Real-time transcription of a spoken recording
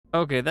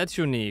Okay, that's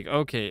unique.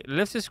 Okay,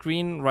 left is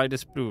green, right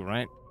is blue,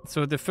 right?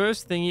 So the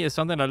first thingy is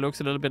something that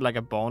looks a little bit like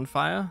a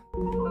bonfire.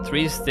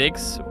 3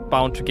 sticks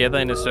bound together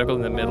in a circle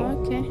in the middle.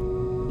 Okay.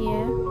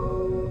 Yeah.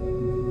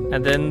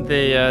 And then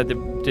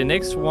the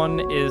next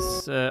one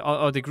is,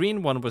 or the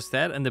green one was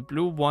that, and the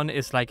blue one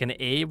is like an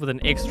A with an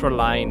extra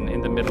line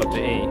in the middle of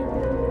the A.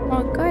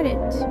 Oh, got it.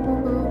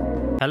 Woohoo.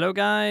 Hello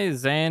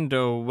guys, and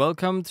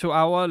welcome to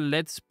our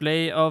Let's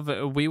Play of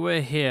We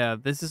Were Here.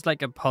 This is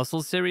like a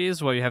puzzle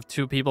series where you have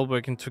 2 people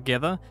working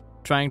together,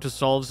 trying to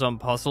solve some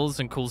puzzles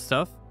and cool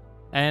stuff.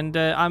 And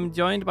I'm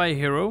joined by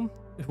Hero,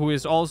 who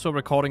is also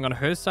recording on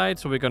her side,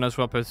 so we're gonna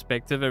swap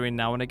perspective every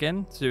now and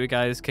again, so you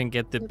guys can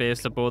get the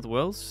best of both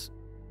worlds,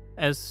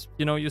 as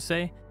you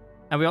say.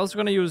 And we're also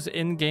gonna use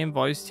in-game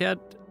voice chat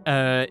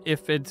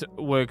if it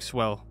works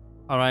well.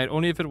 Alright,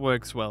 only if it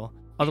works well.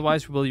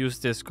 Otherwise, we will use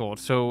Discord.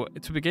 So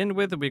to begin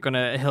with, we're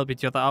gonna help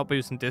each other out by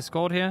using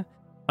Discord here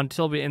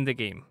until we're in the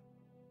game.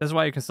 That's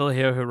why you can still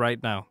hear her right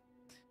now.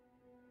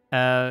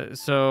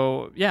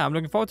 So yeah, I'm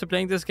looking forward to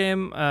playing this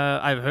game.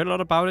 I've heard a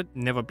lot about it,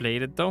 never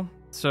played it though.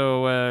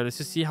 So let's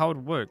just see how it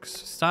works.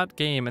 Start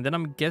game, and then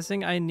I'm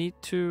guessing I need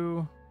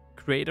to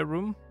create a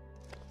room.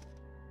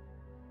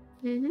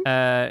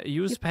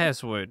 Use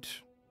password.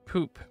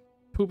 Poop.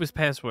 Poop is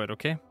password,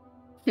 okay?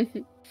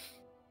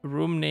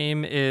 Room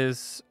name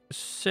is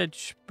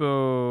Sedgebo's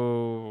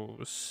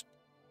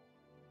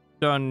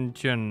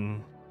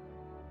Dungeon.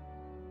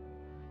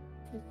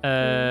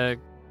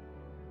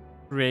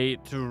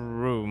 Great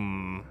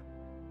room.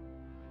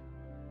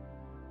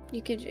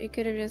 You could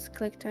have just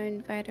clicked on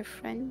invite a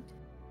friend.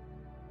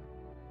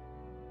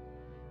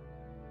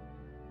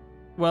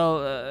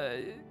 Well,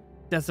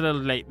 that's a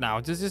little late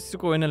now. Just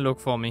go in and look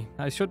for me.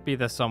 I should be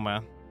there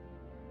somewhere.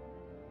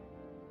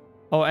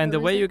 Oh, and the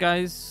way you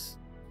guys...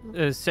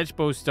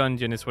 Sedgebo's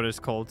Dungeon is what it's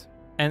called.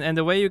 And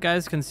the way you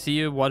guys can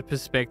see what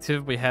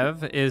perspective we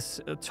have is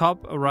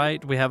top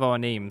right, we have our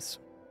names.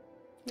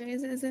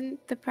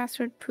 Isn't the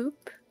password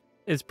poop?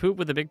 It's poop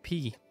with a big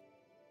P.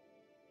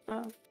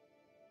 Oh.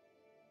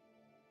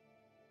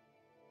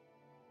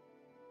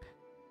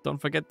 Don't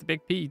forget the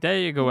big P. There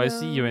you go. No. I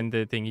see you in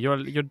the thing.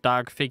 You're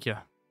dark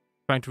figure.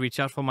 Trying to reach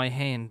out for my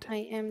hand.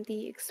 I am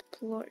the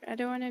explorer. I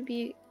don't want to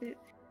be...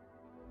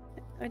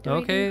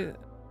 Okay.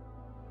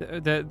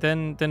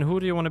 Then who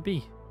do you want to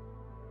be?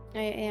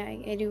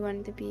 I do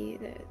want to be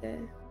the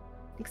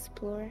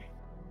explorer.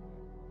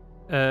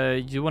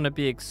 You want to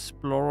be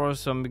explorer,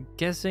 so I'm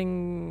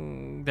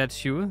guessing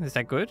that's you. Is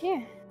that good?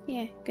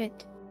 Yeah, good.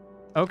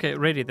 Okay,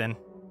 ready then.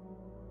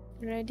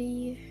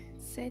 Ready,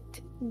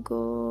 set,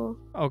 go.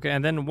 Okay,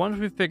 and then once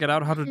we figured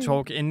out how to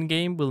talk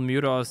in-game, we'll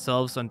mute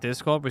ourselves on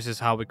Discord, which is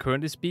how we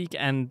currently speak,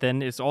 and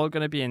then it's all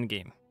gonna be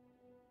in-game.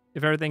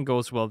 If everything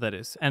goes well, that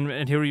is.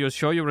 And here, you're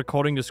sure you're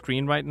recording your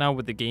screen right now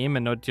with the game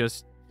and not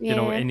just,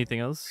 anything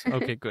else?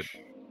 Okay, good.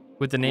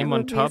 With the name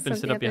on top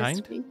instead of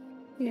behind?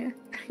 Yeah.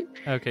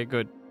 Okay,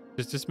 good.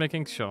 Just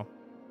making sure.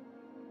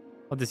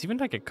 Oh, there's even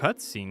like a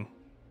cutscene.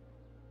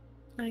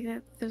 Like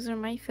that. Those are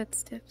my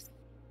footsteps.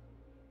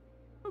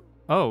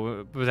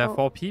 Oh, was that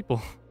 4 people?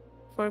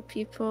 4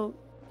 people,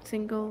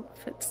 single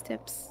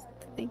footsteps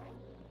thing.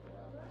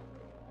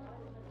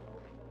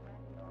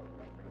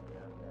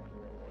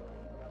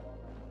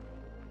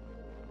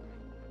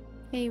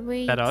 Hey,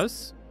 wait. That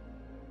us?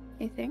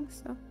 I think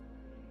so.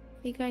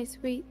 Hey guys,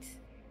 wait.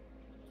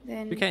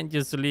 Then You can't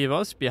just leave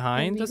us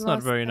behind. That's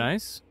not very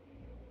nice.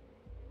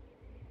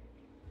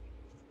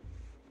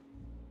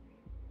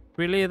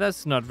 Really?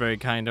 That's not very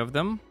kind of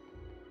them.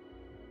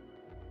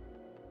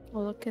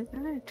 Well, look at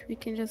that. We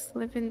can just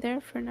live in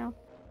there for now.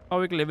 Oh,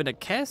 we can live in a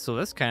castle.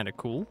 That's kind of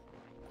cool.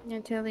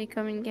 Until they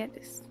come and get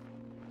us.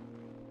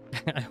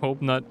 I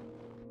hope not.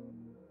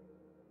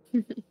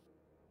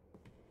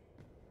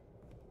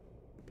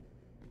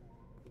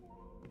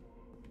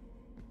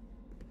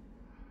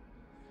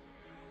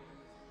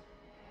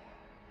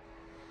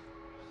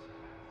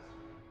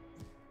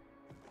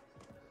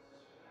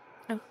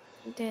 Oh,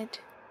 dead.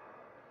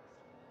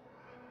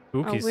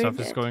 Spooky stuff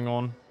is going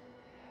on. Is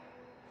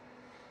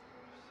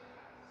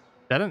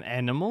that an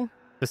animal?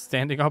 Just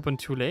standing up on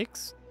 2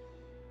 legs?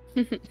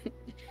 I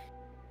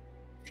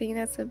think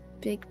that's a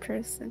big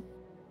person.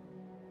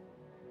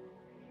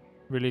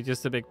 Really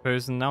just a big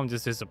person? Now I'm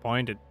just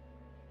disappointed.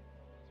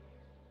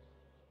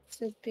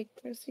 It's a big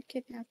person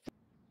kidnapped.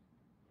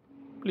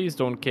 Please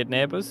don't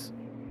kidnap us.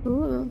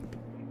 Ooh.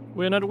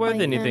 We're not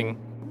worth anything.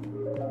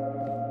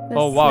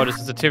 Oh wow, the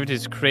sensitivity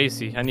is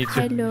crazy. I need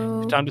to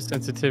down the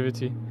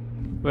sensitivity.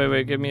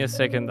 Wait, give me a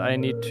second. I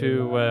need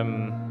to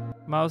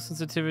mouse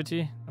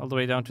sensitivity all the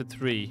way down to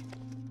 3.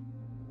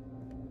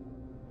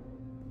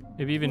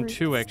 Maybe even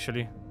 2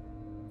 actually.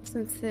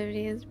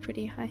 Sensitivity is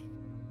pretty high.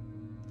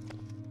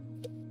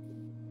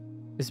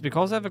 Is it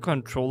because I have a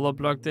controller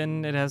plugged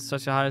in it has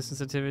such a high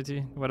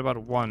sensitivity? What about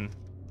 1?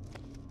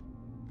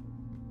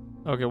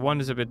 Okay,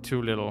 1 is a bit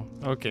too little.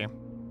 Okay,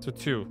 so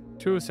 2.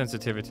 2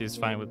 sensitivity is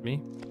fine with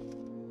me.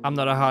 I'm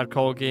not a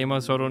hardcore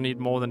gamer, so I don't need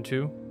more than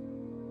 2.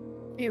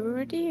 Wait,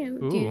 where do you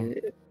do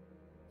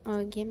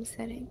game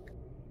setting?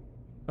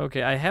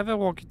 Okay, I have a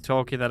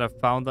walkie-talkie that I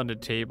found on the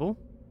table.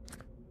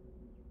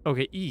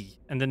 Okay, E,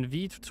 and then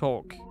V to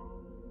talk.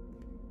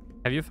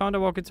 Have you found a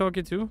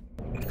walkie-talkie too?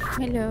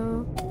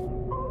 Hello.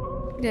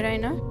 Did I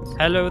not?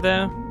 Hello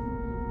there.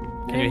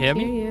 Can you hear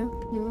me? You.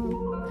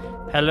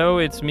 No. Hello,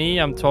 it's me.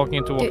 I'm talking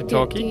into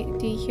walkie-talkie.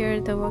 Do you hear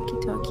the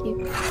walkie-talkie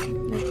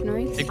like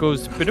noise? It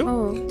goes bidoo.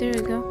 Oh, there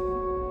we go.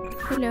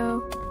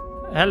 Hello.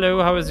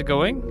 Hello, how is it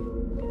going?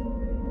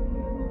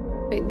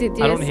 Wait, did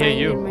you I don't hear assign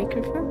you. your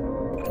microphone?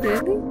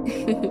 Really?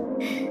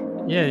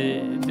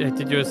 Yeah,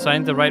 did you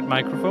assign the right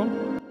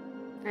microphone?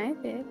 I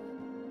did.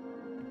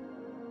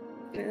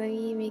 Let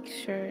me make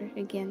sure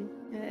again.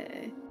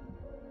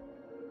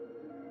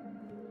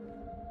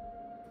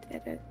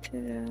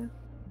 Ta-da-ta-da.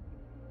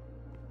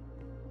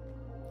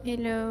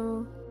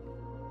 Hello.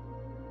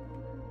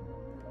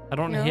 I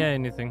don't No? hear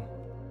anything.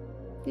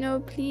 No,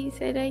 please.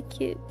 I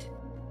like it.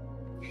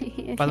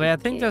 By the way, I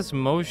like think it. there's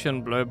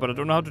motion blur, but I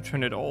don't know how to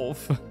turn it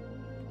off.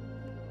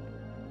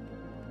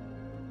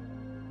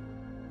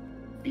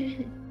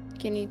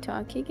 Can you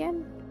talk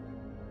again?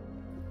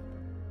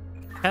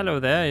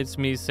 Hello there, it's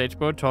me,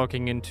 Sagebo,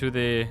 talking into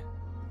the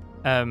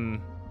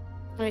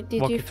Wait,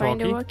 did you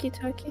find a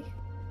walkie-talkie. walkie-talkie?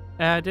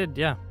 I did,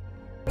 yeah.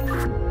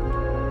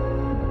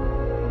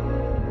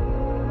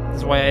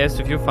 That's why I asked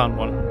if you found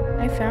one.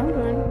 I found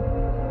one.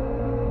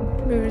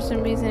 But for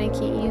some reason I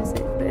can't use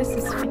it. But this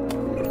is fine.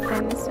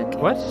 Then it's okay.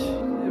 What?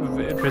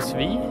 Press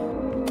V?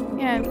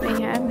 Yeah,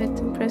 I have it.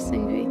 I'm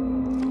pressing V.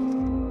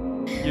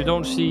 You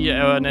don't see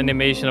an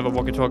animation of a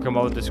walkie-talkie come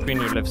out of the screen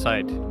on your left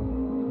side.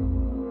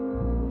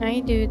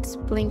 I do. It's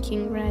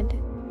blinking red.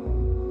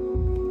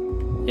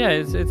 Yeah,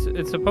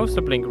 it's supposed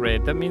to blink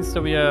red. That means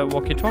that we are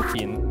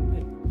walkie-talkieing.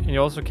 And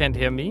you also can't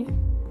hear me?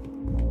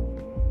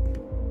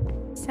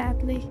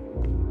 Sadly.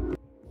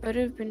 Would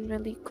have been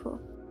really cool.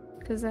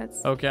 Because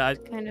that's Okay,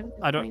 kind of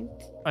the I don't-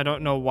 point. I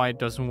don't know why it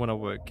doesn't want to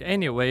work.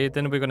 Anyway,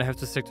 then we're gonna have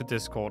to stick to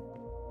Discord.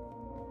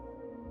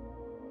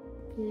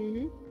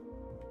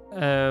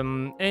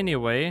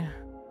 Anyway,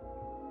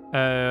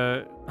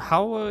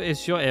 how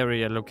is your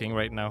area looking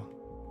right now?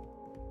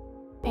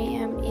 I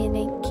am in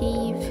a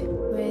cave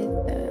with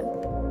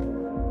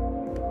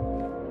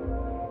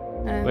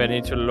Where I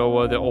need to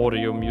lower the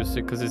audio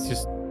music because it's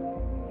just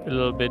a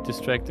little bit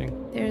distracting.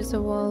 there's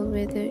a wall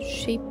with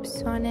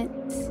shapes on it.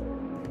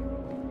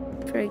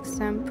 For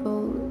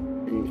example,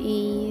 an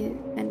A,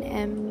 an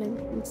M,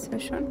 and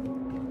such on.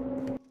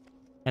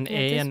 An Yeah,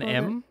 A this and one,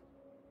 M?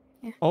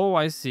 yeah. Oh,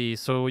 I see.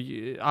 So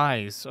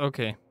eyes.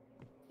 Okay.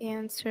 The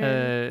answer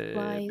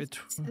lies. bet-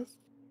 it says.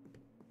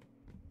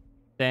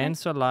 The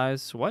answer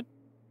lies what?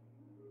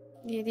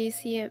 Yeah, do you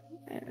see a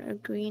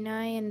green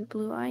eye and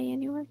blue eye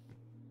anywhere?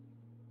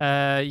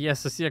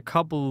 Yes, I see a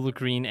couple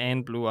green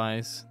and blue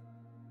eyes.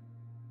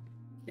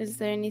 Is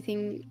there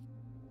anything?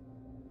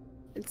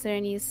 Is there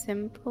any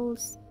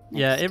symbols?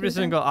 Yeah, next to every them?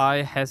 single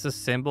eye has a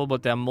symbol,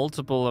 but there are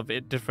multiple of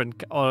it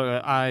different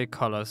eye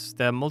colors.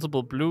 There are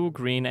multiple blue,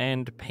 green,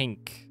 and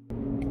pink.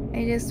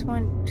 I just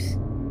want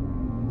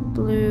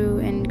blue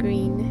and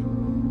green.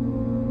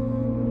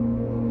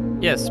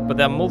 Yes, but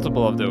there are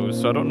multiple of those,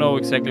 so I don't know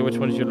exactly which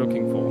ones you're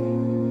looking for.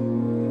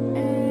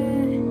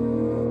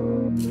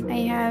 I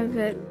have.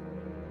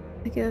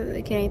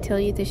 Can I tell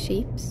you the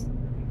shapes?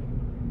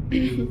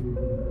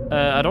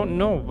 I don't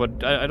know,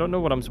 but I don't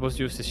know what I'm supposed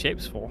to use the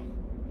shapes for.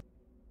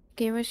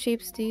 Okay, what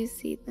shapes do you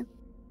see them?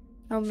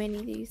 How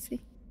many do you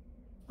see?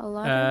 A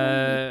lot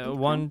of them?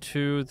 1,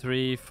 2,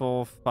 3,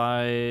 4,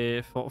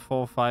 5,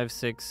 4, 5,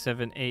 6,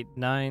 7, 8,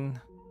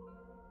 9.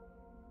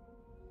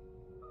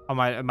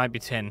 Oh, it might be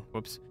 10.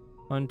 Whoops.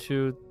 1,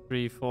 2,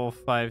 3, 4,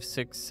 5,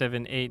 6,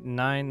 7, 8,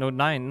 9. No,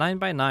 9. 9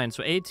 by 9,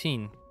 so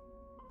 18.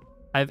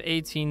 I have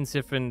 18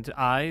 different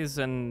eyes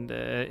and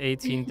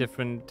 18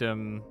 different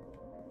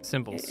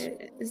symbols.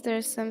 Is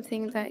there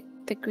something that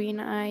the green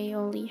eye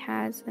only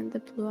has and the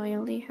blue eye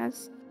only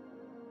has?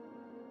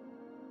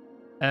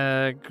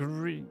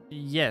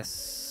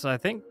 Yes, I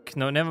think.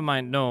 No, never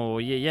mind. No,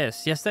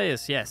 yes, there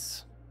is.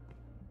 Yes.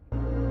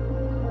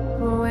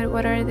 Well,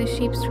 what are the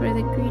shapes for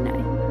the green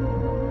eye?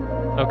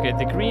 Okay,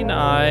 the green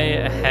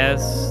eye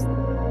has.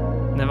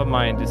 Never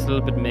mind. It's a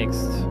little bit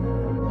mixed.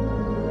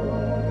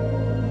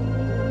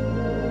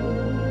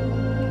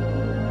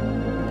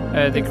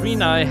 The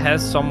green eye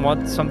has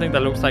something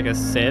that looks like a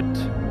Z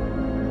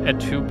at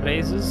 2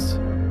 places,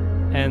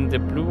 and the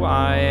blue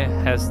eye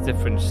has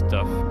different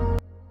stuff.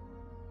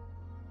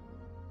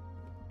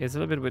 It's a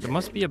little bit weird. There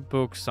must be a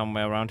book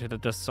somewhere around here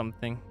that does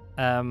something.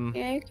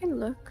 Yeah, you can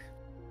look.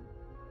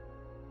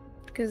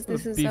 Because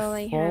this is all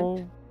I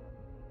have.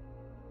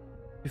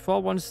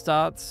 Before one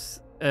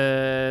starts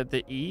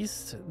the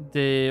east,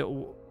 the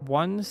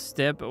one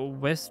step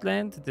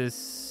wasteland,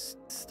 this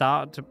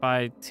start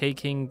by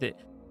taking the...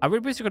 I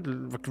would basically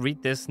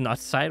read this not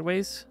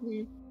sideways.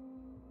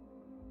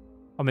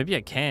 Or maybe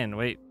I can.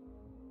 Wait.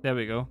 There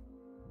we go.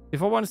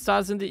 Before one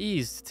starts in the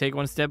east, take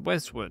 1 step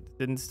westward.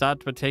 Then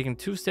start by taking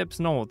 2 steps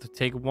north.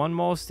 Take 1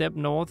 more step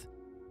north,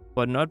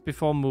 but not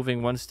before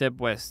moving 1 step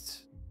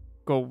west.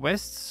 Go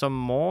west some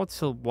more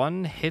till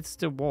one hits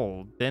the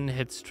wall, then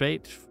head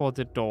straight for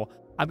the door.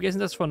 I'm guessing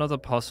that's for another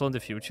puzzle in the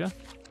future.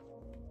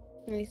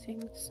 I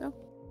think so.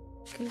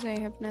 Because I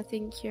have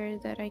nothing here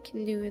that I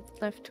can do with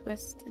left,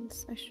 west, and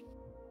such.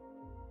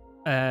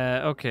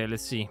 Okay,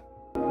 let's see.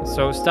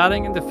 So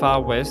starting in the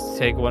far west,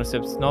 take 1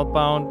 step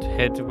northbound,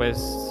 head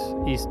west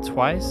east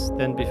twice,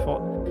 then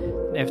before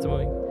after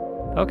moving.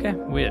 Okay,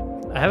 weird.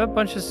 I have a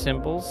bunch of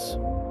symbols.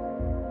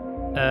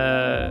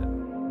 But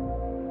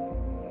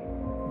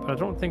I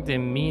don't think they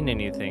mean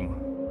anything.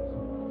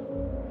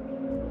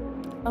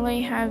 All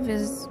I have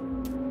is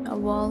a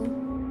wall.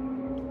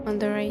 On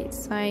the right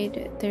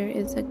side, there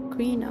is a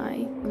green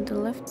eye. On the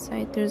left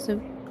side, there's a...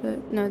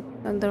 no,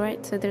 on the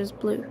right side, there's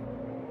blue.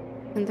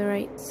 On the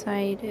right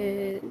side,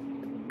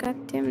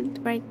 God damn it,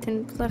 right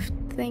and left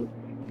thing.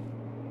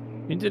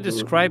 You need to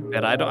describe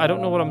that. I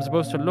don't know what I'm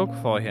supposed to look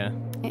for here.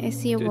 I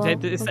see a wall.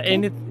 Is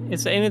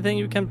there anything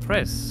you can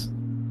press?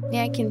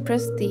 Yeah, I can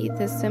press the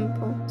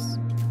symbols,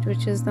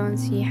 which is the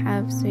ones you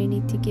have, so you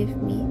need to give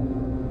me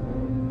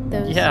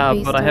those. Yeah,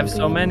 but I have so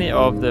green many and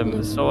of them,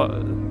 blue.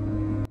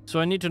 so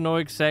I need to know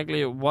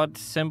exactly what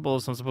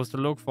symbols I'm supposed to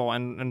look for,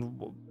 and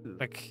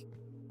like.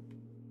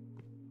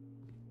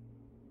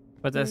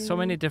 But there's so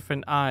many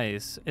different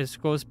eyes. It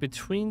goes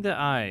between the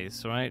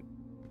eyes, right?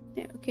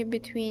 Yeah, okay,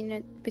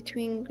 between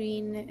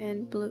green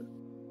and blue.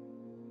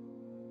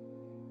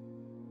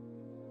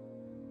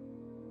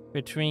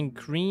 Between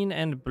green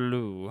and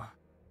blue.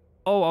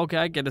 Oh, okay,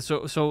 I get it.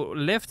 So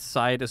left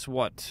side is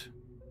what?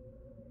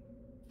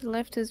 The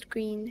left is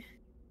green.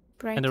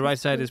 Right And the right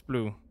is side blue. is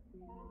blue.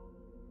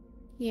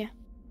 Yeah.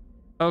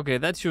 Okay,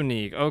 that's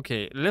unique.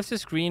 Okay, left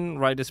is green,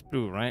 right is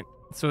blue, right?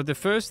 So the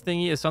first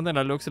thingy is something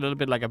that looks a little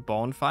bit like a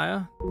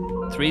bonfire.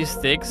 3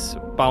 sticks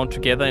bound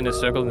together in a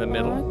circle in the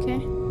middle. Okay.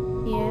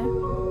 Yeah.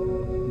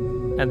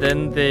 And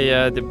then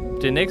the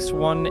next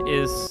one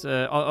is,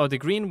 or the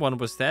green one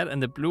was that,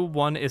 and the blue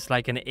one is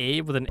like an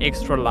A with an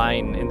extra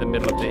line in the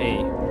middle of the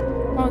A.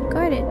 Oh,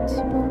 got it.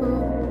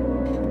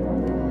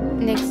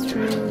 Next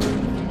room.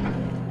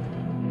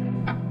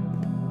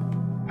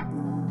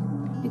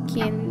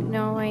 Okay,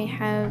 now I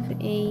have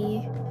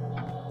a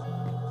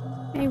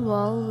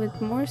wall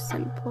with more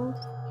symbols.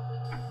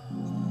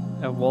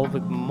 A wall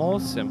with more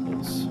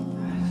symbols.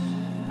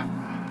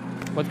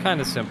 What kind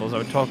of symbols are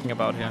we talking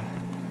about here?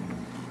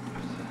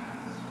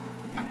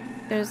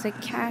 There's a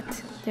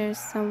cat. There's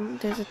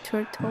a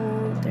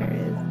turtle. There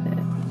is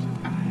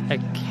A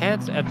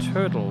cat, a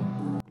turtle.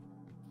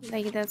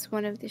 like that's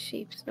one of the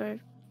shapes or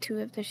 2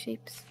 of the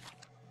shapes.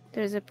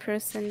 There's a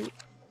person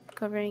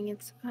covering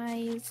its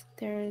eyes.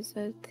 There's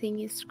a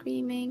thingy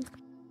screaming.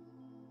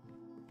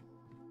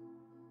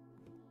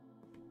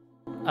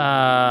 Wait.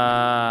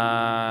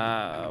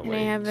 And I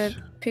have a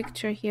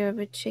picture here of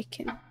a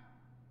chicken.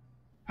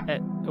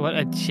 What,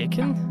 a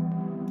chicken?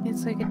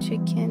 It's like a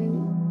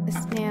chicken, a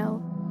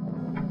snail,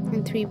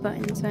 and 3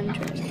 buttons under.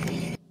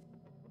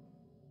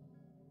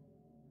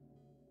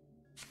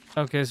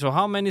 Okay, so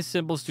how many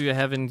symbols do you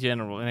have in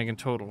general, like in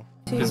total?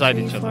 2, Beside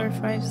 3, each 4, other.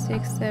 5,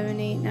 6, 7,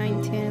 8,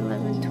 9, 10,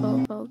 11,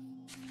 12, 12.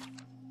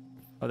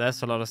 Oh,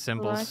 that's a lot of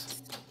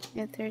symbols.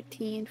 Yeah,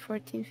 13,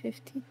 14,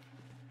 15.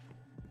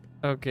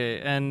 Okay,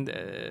 and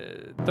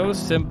those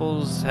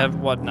symbols have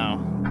what now?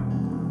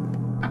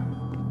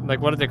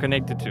 Like, what are they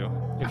connected to,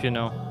 if you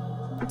know?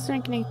 It's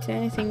not connected to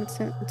anything.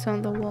 It's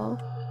on the wall,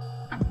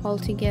 all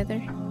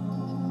together.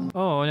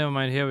 Oh, never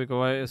mind. Here we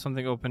go.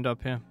 Something opened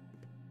up here.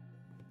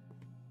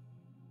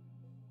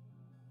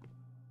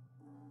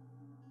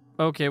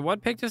 Okay,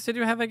 what pictures did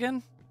you have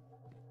again?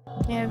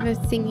 I have a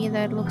thingy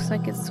that looks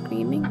like it's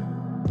screaming.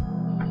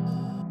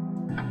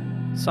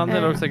 Something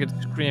that looks like it's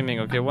screaming.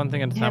 Okay, one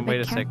thing at a time. have a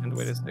Wait a cat. second.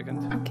 Wait a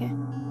second. Okay.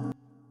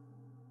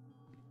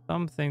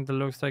 Something that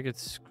looks like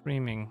it's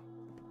screaming.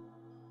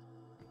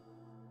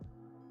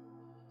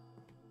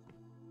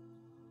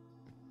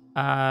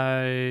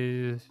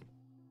 When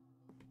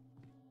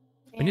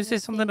you say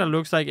something that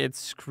looks like it's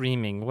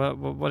screaming,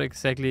 what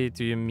exactly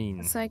do you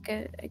mean? It's like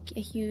a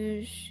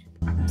huge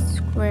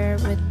square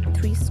with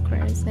 3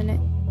 squares in it,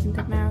 and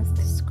the mouth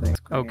square.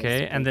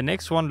 Okay, and the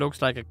next one looks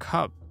like a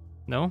cup.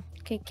 No?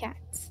 Okay,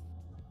 cats.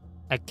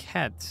 A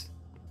cat.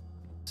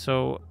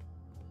 So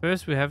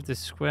first we have the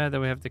square,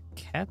 then we have the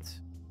cat.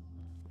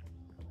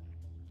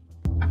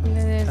 And then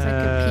there's like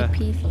a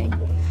PP thing.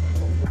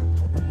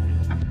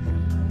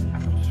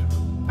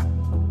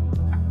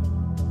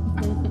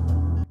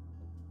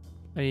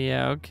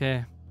 Yeah,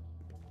 okay.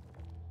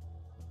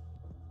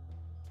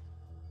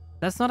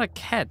 That's not a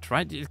cat,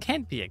 right? It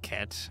can't be a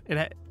cat.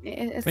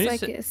 It's when you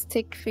like say- a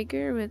stick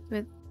figure with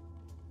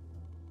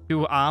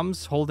 2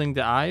 arms holding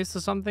the eyes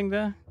or something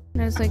there?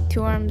 there's like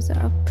 2 arms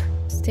up,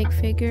 stick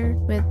figure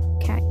with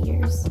cat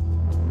ears.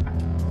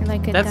 And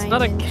like a That's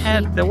not a diamond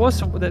cat.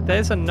 shape.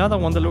 There's another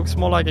one that looks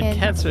more like a Head.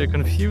 cat, so it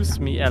confused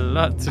me a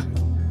lot.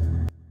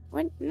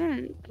 What? No,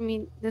 I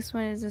mean this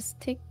one is a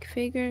stick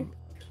figure.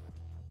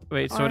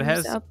 Wait, so it Arms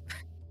has up,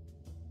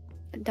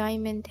 a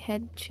diamond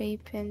head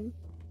shape and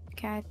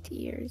cat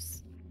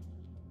ears.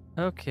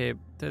 Okay,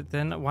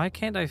 then why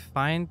can't I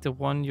find the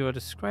one you're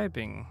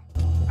describing?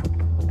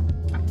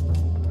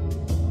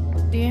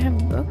 Do you have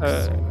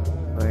books?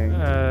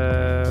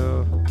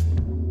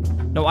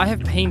 No, I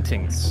have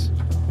paintings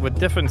with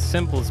different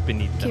symbols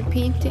beneath them.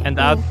 Painting. And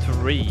there are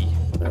 3.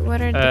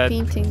 What are the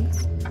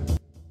paintings?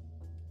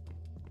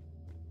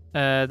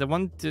 The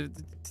one,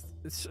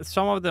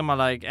 some of them are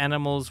like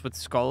animals with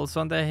skulls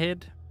on their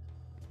head.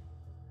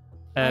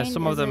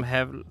 Some of them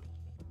have,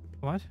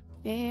 what?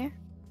 Yeah,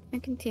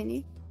 and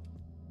continue.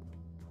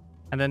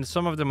 And then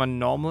some of them are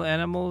normal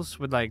animals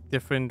with like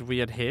different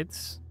weird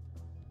heads.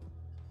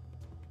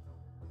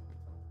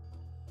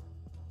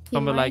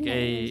 Some are like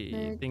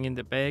a thing in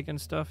the bag and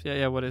stuff.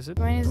 Yeah, what is it?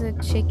 Mine is a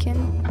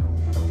chicken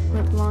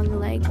with long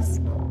legs,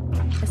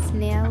 a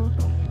snail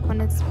on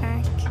its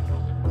back,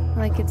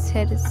 like its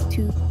head is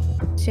 2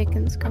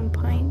 chickens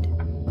combined.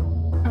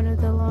 One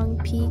with a long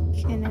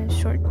peak and a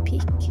short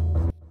peak.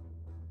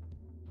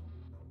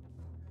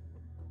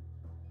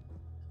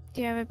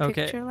 Do you have a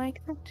picture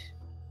like that?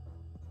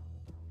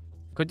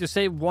 Could you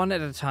say one at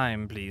a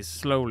time, please,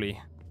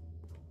 slowly?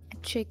 A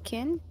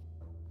chicken.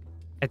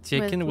 A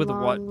chicken with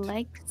long what?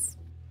 Legs.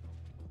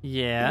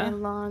 Yeah. And a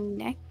long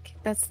neck.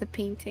 That's the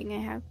painting I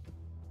have.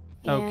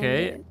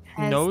 Okay.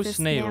 No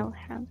snail.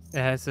 House. It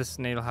has a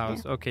snail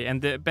house. Yeah. Okay.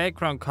 And the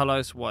background color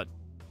is what?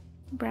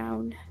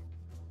 Brown.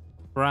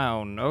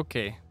 Brown.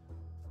 Okay.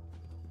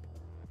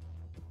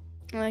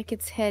 Like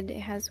its head,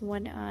 it has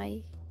 1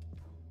 eye.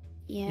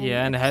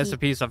 Yeah, and it has a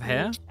piece of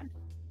hair.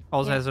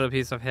 Also has a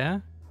piece of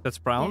hair. That's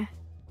brown.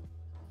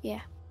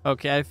 Yeah.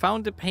 Okay, I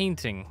found the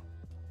painting.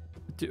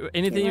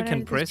 Anything you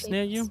can press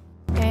near you?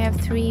 I have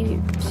 3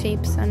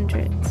 shapes under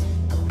it.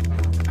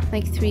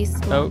 Like 3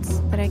 slots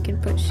that I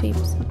can put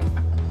shapes on.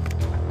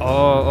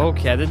 Oh,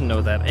 okay. I didn't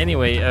know that.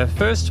 Anyway,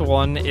 first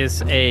one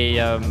is a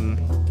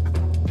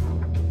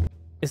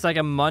it's like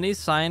a money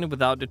sign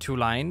without the 2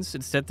 lines.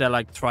 Instead, they're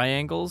like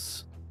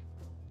triangles.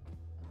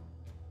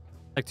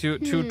 Like two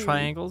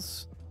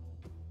triangles.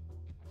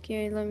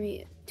 Okay, let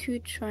me 2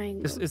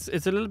 triangles.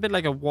 It's a little bit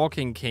like a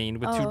walking cane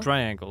with 2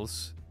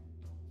 triangles.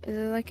 Is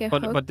it like a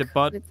hook but the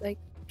butt with like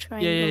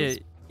triangles?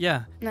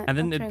 Yeah. And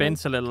then it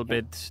bends a little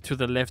bit to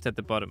the left at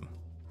the bottom.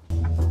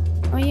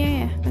 Oh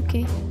yeah.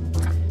 Okay.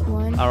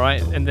 1. All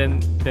right, and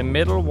then the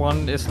middle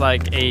one is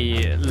like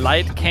a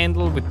light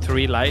candle with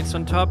 3 lights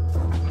on top,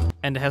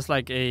 and it has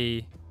like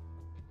a.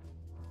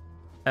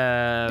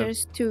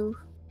 There's 2.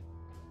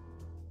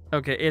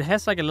 Okay, it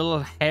has like a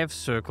little half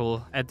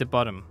circle at the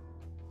bottom.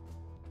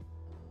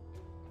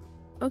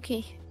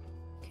 Okay.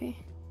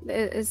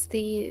 Is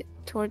the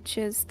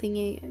torches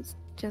thingy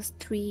just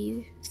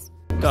 3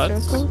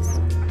 circles?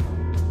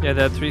 Yeah,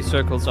 there are 3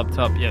 circles up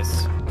top,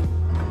 yes.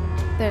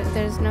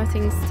 There's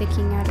nothing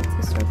sticking out of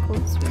the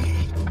circles,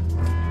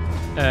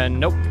 right?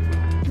 Nope.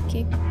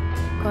 Okay,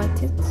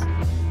 got it.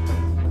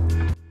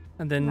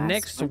 And the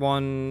next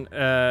one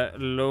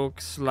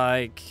looks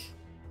like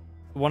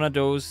one of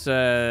those,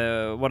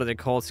 what are they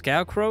called,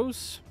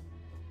 scarecrows?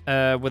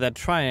 With a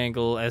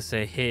triangle as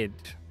a head.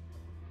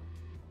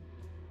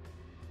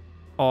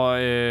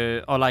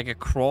 Or like a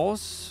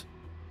cross,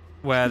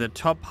 where the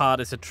top part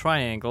is a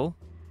triangle,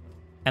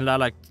 and there are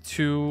like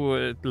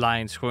 2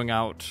 lines going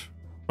out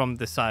from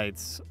the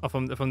sides, or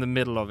from the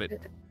middle of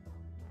it.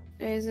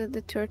 Is it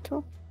the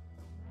turtle?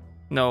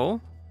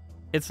 No,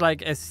 it's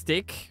like a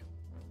stick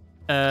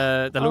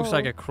that looks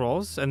like a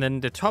cross, and then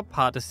the top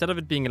part, instead of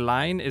it being a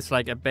line, is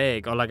like a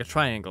bag or like a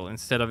triangle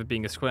instead of it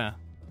being a square.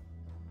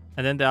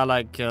 And then there are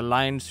like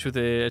lines to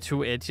the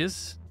 2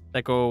 edges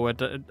that go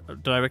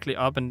directly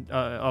up and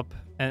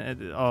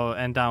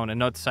down, and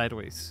not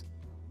sideways.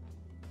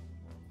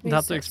 Wait,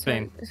 Hard to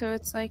explain. So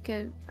it's like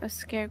a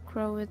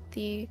scarecrow with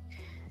the,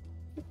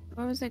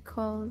 what was it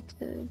called?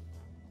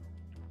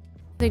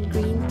 The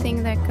green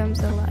thing that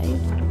comes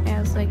alive. It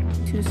has like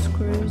 2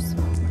 screws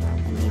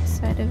on each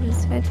side of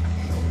his head.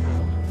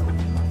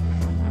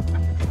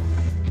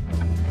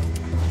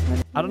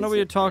 I don't know what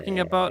you're talking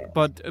about,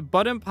 but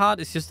bottom part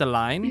is just a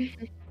line.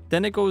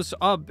 Then it goes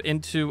up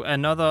into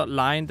another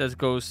line that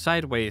goes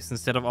sideways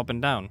instead of up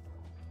and down.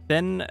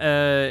 Then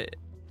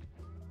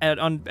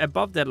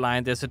above that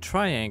line, there's a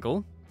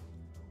triangle.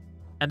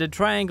 And the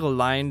triangle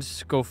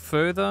lines go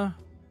further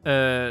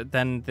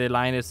than the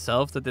line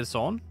itself that it's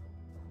on.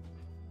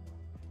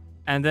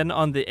 And then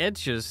on the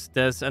edges,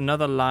 there's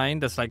another line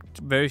that's like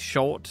very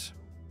short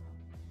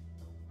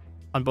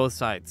on both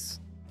sides.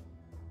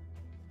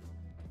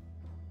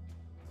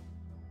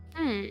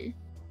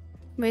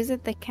 But is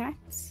it the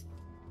cats?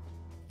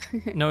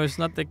 No, it's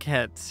not the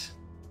cat.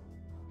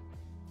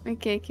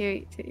 Okay,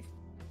 wait.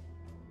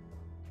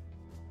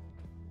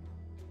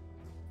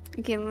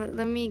 Okay,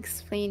 let me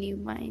explain you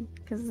mine,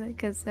 because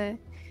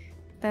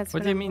that's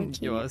what do you mean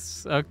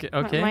yours? Okay.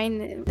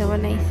 Mine, the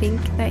one I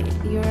think that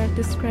you're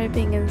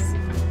describing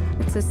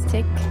it's a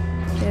stick.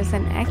 There's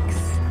an X.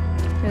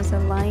 There's a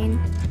line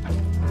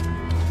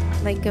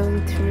like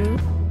going through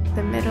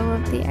the middle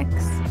of the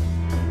X.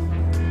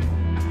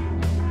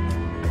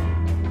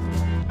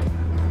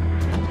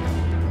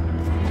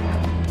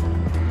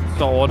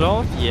 sort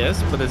of, yes,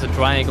 but there's a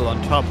triangle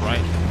on top, right?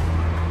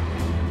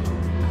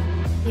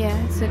 Yeah,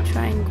 it's a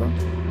triangle.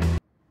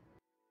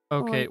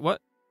 Okay, Oh,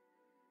 what?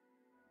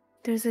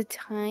 there's a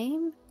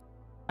time?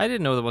 I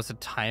didn't know there was a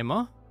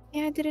timer.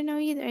 Yeah, I didn't know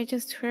either. I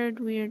just heard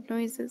weird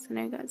noises and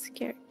I got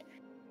scared.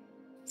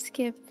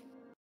 Skip.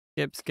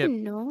 Skip.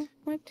 No,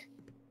 what?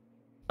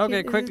 Okay, Is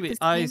it quickly. the same?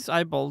 Eyes,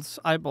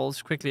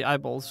 eyeballs, quickly,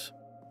 eyeballs.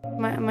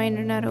 Mine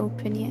are not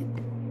open yet.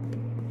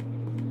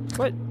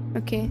 What?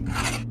 Okay.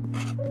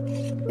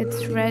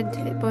 It's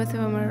red. Both of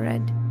them are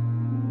red.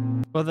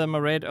 Both of them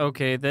are red.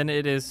 Okay, then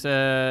it is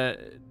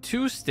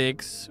 2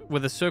 sticks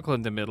with a circle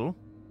in the middle.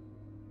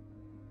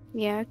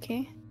 Yeah,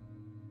 okay.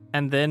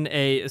 And then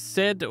a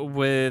Z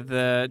with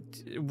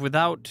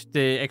without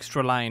the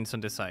extra lines on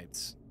the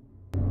sides.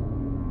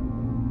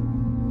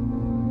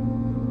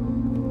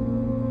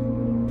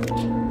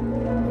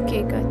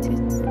 Okay, got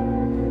it.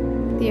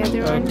 The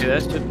other one. Okay,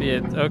 that should be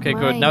it. Okay,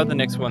 good. Now the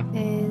next one.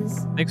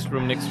 Is Next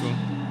room.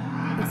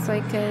 it's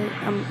like a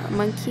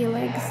monkey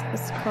legs, a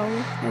skull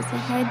as a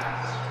head,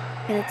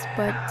 and its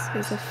butt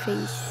is a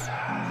face.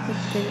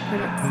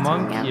 When it's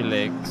Monkey out.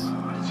 legs.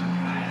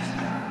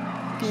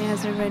 And it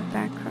has a red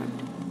background.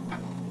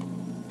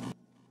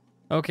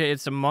 Okay,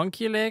 it's a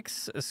monkey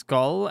legs, a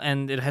skull,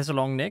 and it has a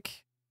long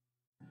neck.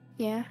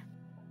 Yeah.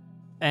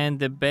 And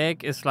the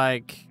back is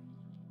like...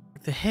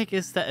 The heck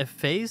is that? A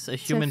face? A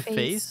human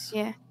face?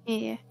 Yeah,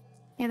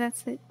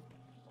 that's it.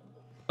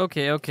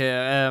 Okay.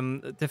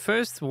 The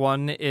first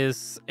one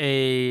is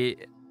a...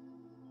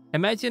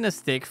 Imagine a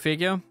stick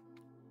figure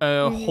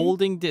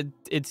holding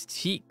its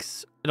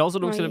cheeks. It also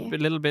looks a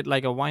little bit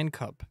like a wine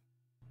cup.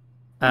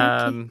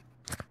 Okay.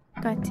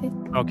 Got it.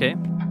 Okay.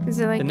 Is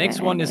it like The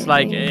next one is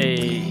like a...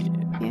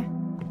 Yeah.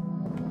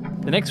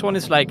 The next one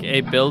is like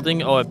a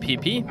building or a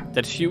PP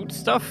that shoots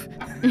stuff.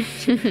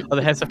 Or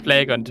that has a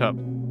flag on top.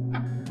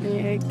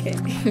 Yeah, okay.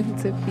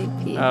 It's a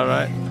PP. All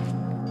right.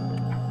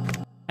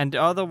 And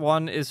the other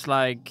one is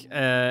like...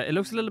 it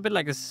looks a little bit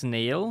like a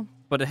snail,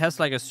 but it has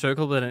like a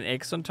circle with an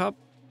X on top.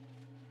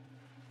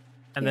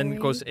 And then it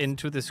goes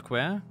into the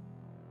square.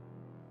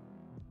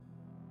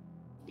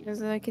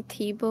 Is it like a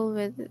table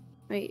with...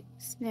 Wait,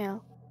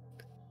 snail.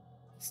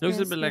 Looks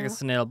a bit like a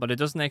snail, but it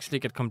doesn't actually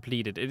get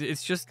completed.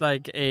 It's just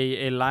like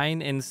a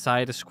line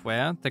inside a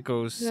square that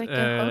goes Like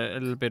a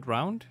little bit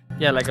round.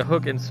 Yeah, like a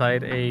hook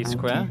inside a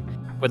square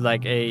with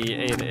like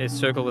a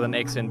circle with an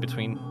X in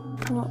between.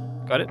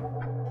 What? Got it?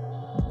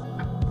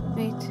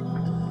 Wait.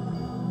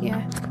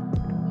 Yeah.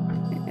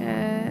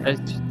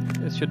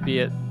 It should be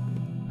it.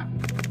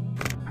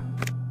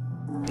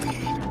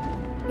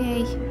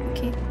 Yay.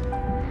 Okay.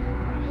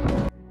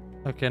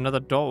 Okay, another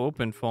door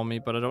opened for me,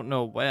 but I don't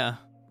know where.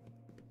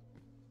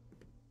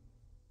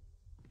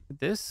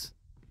 This?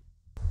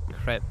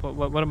 Crap.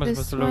 What am I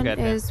supposed to look at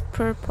here? This one is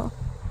purple.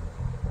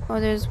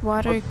 Oh, there's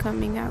water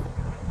coming out.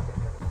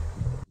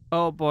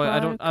 Oh boy, I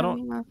don't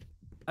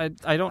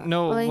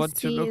know All what I to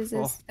see look is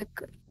for.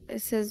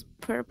 it says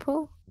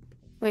purple.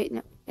 Wait,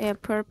 no. Yeah,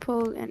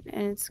 purple and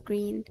it's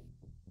green.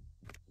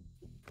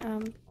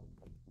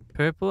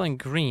 Purple and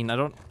green. I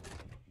don't...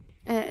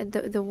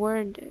 The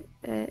word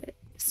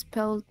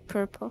spelled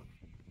purple,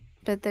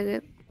 but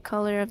the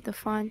color of the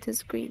font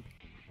is green.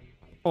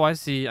 Oh, I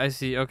see.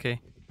 Okay.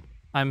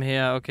 I'm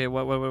here. Okay,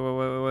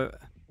 wait.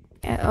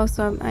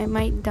 Also, I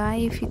might die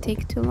if you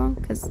take too long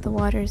because the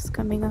water is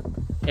coming up.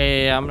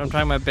 Hey, I'm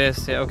trying my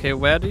best here. Okay,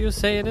 where do you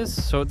say it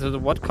is? So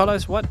what color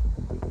is what?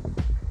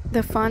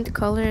 The font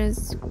color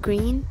is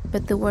green,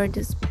 but the word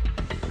is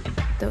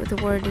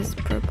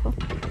purple.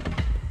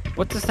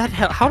 What does that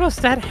help? How does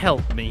that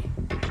help me?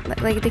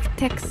 Like the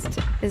text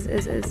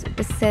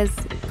it says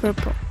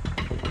purple.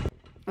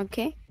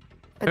 Okay?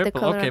 But the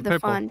Purple, color okay, of the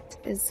purple. font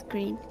is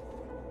green.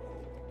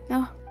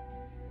 No.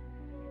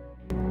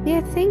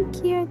 Yeah,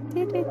 thank you. I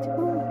did it.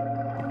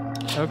 Oh.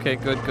 Okay,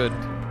 good.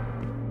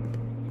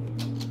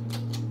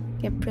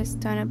 Get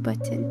pressed on a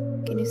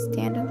button. Can you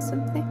stand on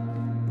something?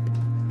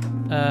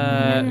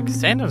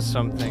 Stand on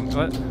something.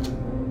 What?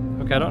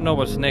 Okay, I don't know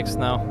what's next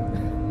now.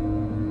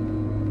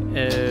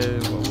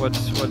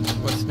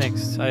 What's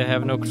next? I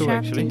have no clue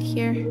Trapped actually. in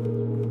here.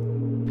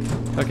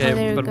 Okay,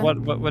 there we but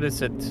go. what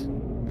is it?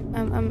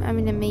 I'm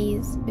in a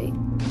maze. Wait.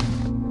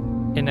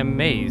 In a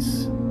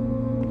maze.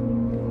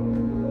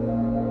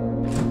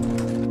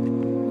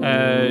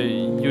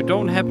 You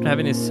don't happen to have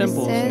any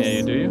symbols near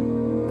you, do you?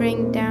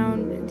 Bring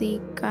down the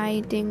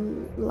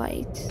guiding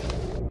light.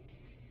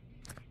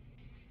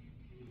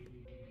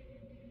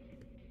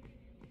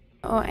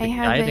 Oh, I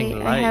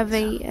have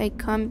a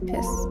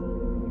compass.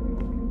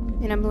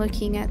 And I'm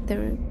looking at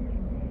the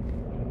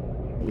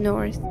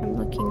north. I'm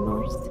looking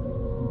north.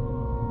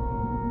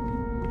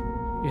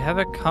 You have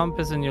a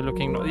compass and you're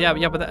looking...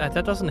 Yeah, but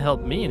that doesn't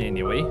help me in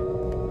any way.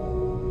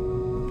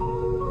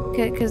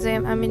 Because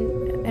I'm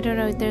in... I don't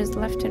know if there's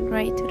left and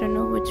right. I don't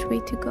know which way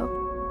to go.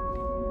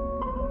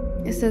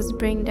 It says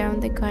bring down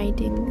the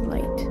guiding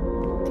light.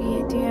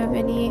 Do you have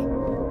anything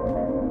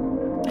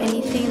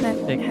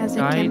that has a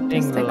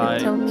compass that could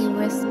tell me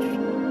west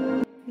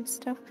and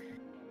stuff?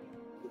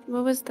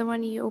 What was the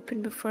one you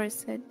opened before? It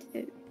said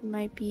It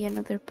might be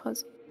another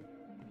puzzle.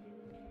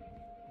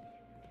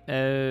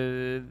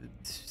 I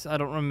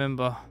don't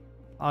remember.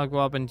 I'll go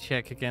up and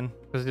check again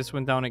because this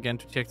went down again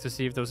to check to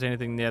see if there was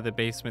anything near the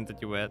basement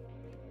that you were at.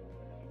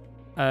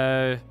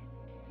 I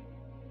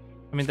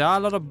mean, there are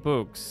a lot of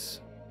books.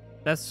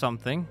 That's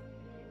something.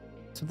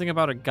 Something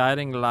about a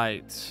guiding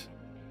light.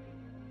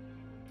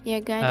 Yeah,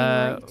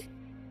 guiding light.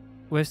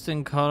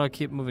 Western color,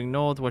 keep moving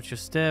north, watch your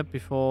step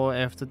before,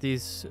 after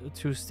these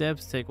 2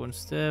 steps, take 1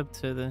 step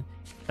to the...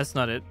 That's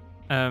not it.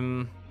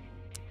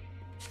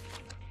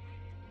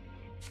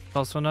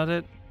 Also not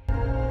it.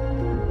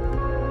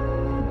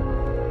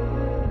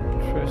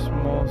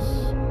 Christmas.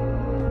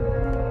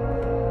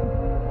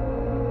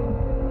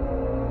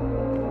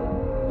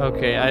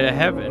 Okay, I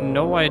have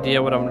no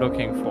idea what I'm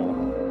looking for.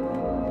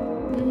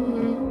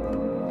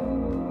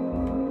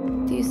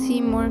 Do you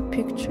see more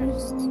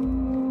pictures?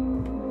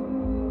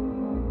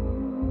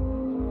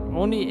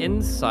 Only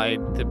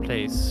inside the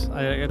place.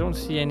 I don't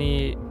see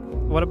any...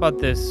 What about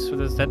this?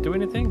 Does that do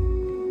anything?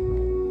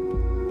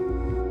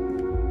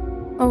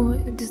 Oh,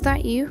 is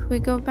that you? We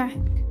go back.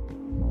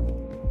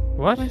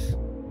 What?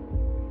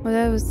 Well,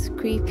 that was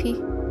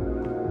creepy.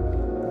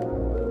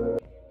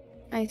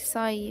 I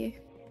saw you.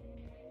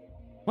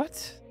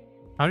 What?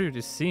 How did you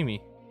just see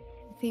me?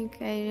 I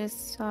think I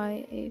just saw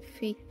a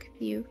fake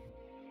you.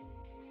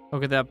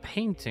 Okay, there are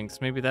paintings.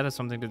 Maybe that has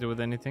something to do with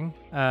anything.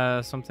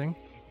 Something.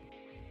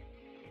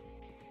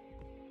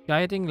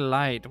 Guiding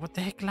light. What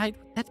the heck light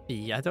would that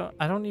be? I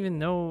don't even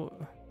know.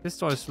 This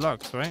door is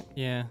locked, right?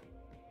 Yeah.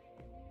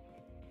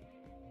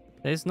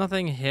 There's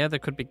nothing here that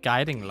could be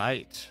guiding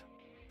light.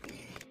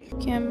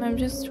 Okay, I'm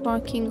just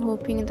walking,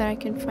 hoping that I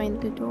can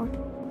find the door.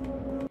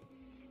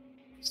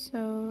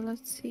 So,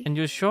 let's see. And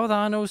you're sure there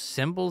are no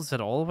symbols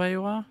at all where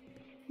you are?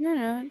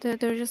 No, they're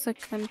just a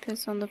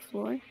compass on the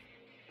floor.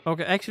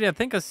 Okay, actually, I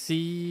think I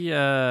see...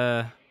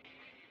 I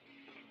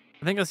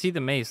think I see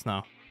the maze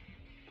now.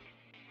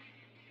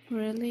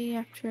 Really?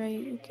 After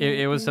I...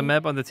 Okay, It was a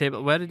map on the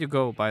table. Where did you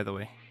go, by the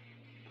way?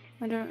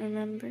 I don't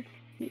remember.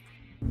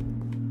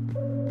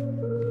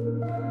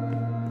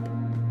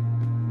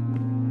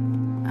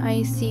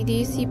 I see... Do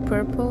you see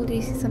purple? Do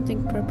you see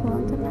something purple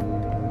on the map?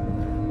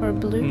 Or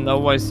blue?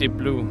 No, I see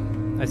blue.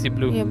 I see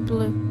blue. Yeah,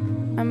 blue.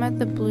 I'm at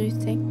the blue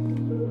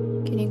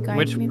thing. Can you guide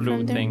Which me blue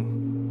from there?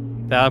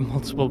 thing? There are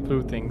multiple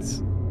blue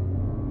things.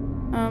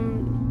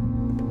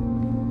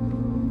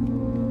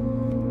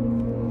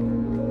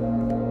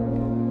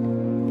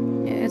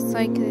 It's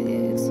like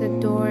it's a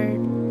door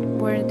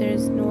where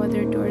there's no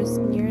other doors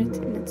near it,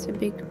 and it's a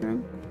big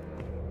room.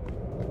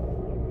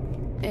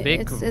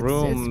 Big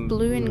room. It's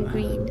blue and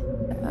green.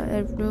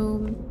 A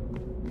room.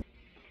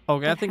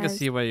 Okay, I think I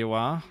see where you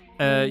are.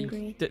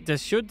 There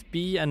should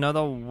be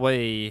another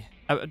way.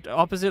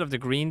 Opposite of the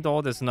green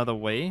door, there's another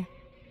way.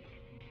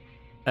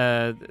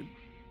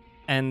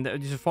 And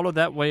you should follow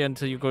that way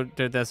until you go.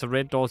 There's a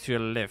red door to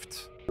your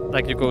left.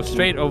 Like you go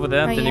straight over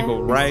there, then you go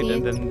right,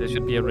 and then there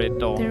should be a red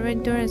door. The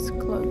red door is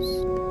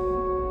closed.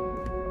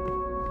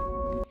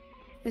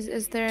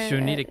 Is there? So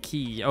you need a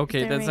key.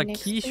 Okay, there's a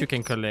key you can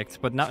exit? collect,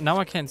 but now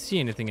I can't see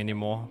anything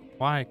anymore.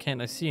 Why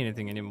can't I see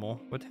anything anymore?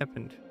 What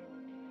happened?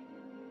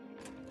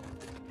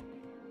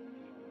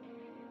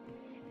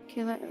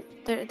 Okay,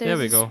 there's There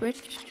we a go.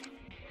 switch.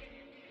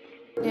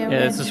 Yeah,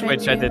 that's a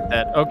switch. I did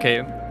that.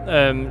 Okay.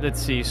 Let's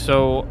see.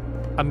 So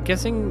I'm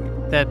guessing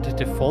that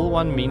the full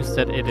one means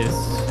that it is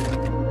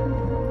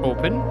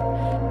open.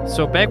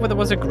 So back where there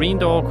was a green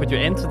door, could you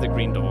enter the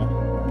green door?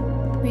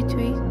 Wait.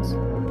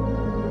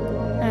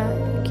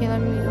 Okay,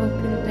 let me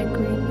open the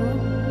green door.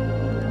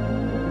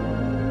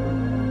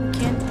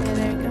 Okay, yeah,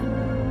 there we go.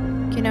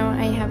 Okay, now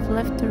I have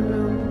left the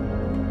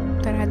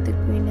room that had the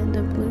green and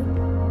the blue.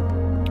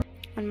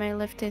 On my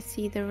left, I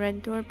see the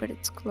red door, but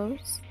it's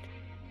closed.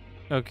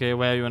 Okay,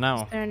 where are you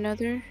now? Is there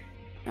another?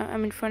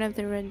 I'm in front of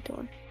the red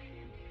door.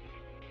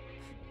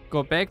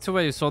 Go back to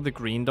where you saw the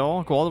green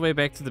door. Go all the way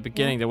back to the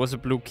beginning. There was a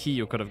blue key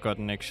you could have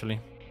gotten, actually.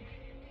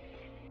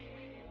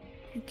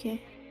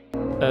 Okay.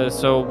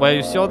 So where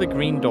you saw the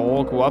green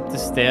door, go up the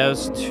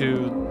stairs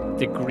to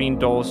the green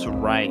door's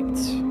right.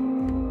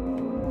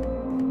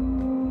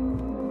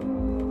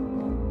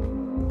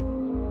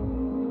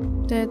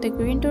 The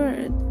green door,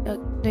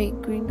 the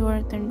green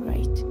door, then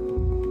right.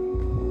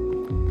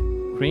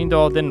 Green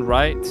door, then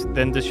right.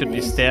 Then there should be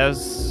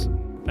stairs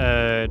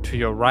to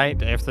your right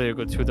after you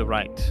go to the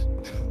right.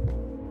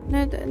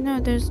 No,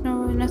 there's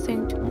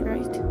nothing to my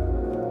right.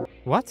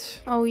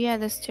 What? Oh yeah,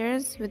 the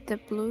stairs with the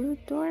blue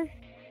door.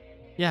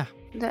 Yeah.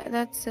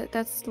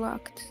 That's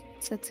locked.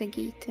 That's a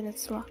gate and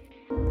it's locked.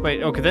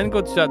 Wait, okay, then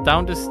go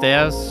down the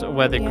stairs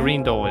where the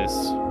green door is.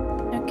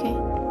 Okay.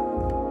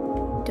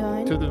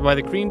 Done. Where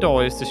the green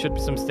door is, there should be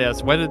some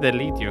stairs. Where do they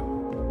lead you?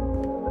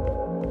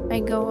 I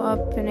go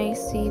up and I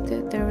see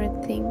the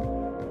red thing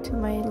to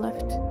my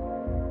left.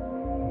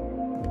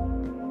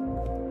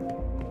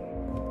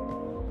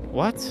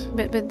 What?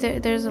 But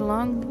there's a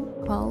long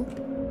hall.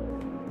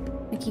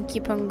 I can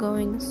keep on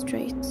going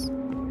straight.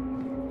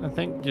 I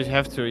think you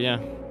have to, yeah.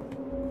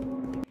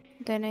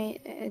 Then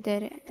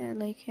then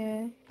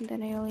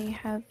I only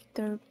have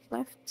the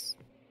left,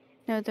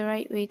 no, the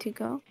right way to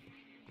go.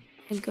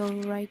 I go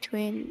right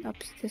way and up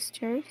the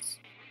stairs.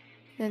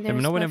 Then Let me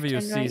there's know left whenever you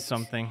and see right.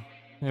 something.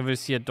 Whenever you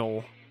see a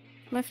door.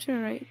 Left or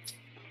right?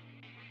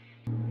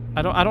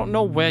 I don't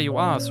know where you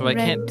are, so I Red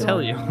can't door.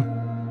 tell you.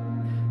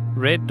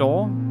 Red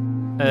door?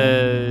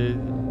 Yeah.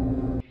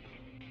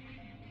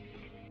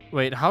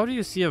 Wait, how do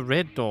you see a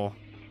red door?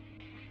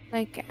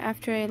 Like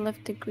after I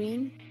left the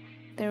green,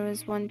 there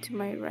was one to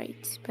my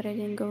right, but I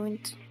didn't go in.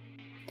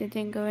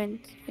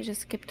 I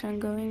just kept on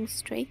going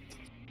straight.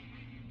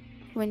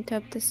 Went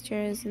up the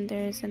stairs and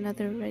there's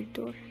another red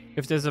door.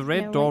 If there's a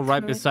red door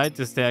right beside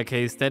the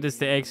staircase, that is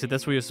the exit.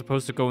 That's where you're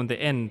supposed to go in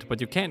the end. But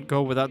you can't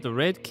go without the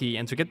red key.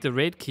 And to get the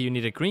red key, you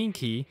need a green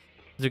key.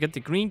 To get the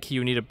green key,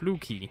 you need a blue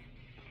key.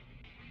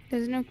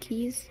 There's no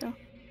keys, though.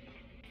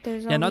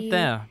 There's only... not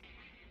there.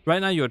 Right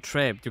now you're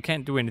trapped. You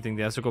can't do anything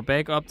there. So go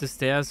back up the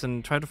stairs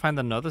and try to find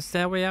another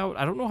stairway out.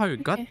 I don't know how you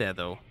got there,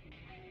 though.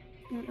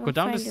 Go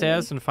down the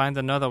stairs and find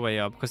another way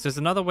up. Because there's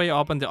another way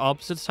up on the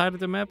opposite side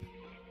of the map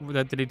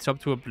that leads up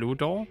to a blue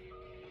door.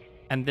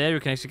 And there you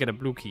can actually get a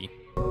blue key.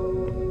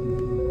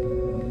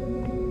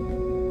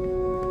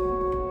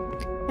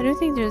 I don't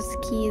think there's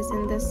keys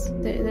in this.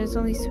 There's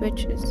only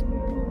switches.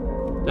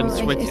 Then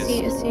switches. I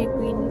see a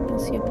green. I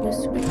see a blue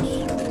switch.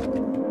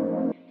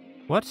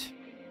 What?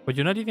 But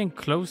you're not even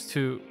close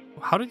to...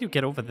 How did you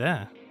get over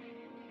there?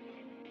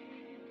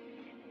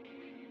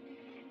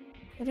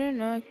 I don't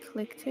know. I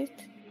clicked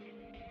it.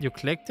 You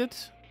clicked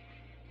it?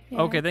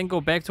 Yeah. Okay, then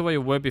go back to where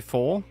you were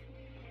before.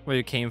 Where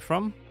you came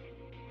from.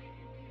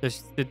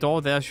 The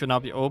door there should now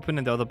be open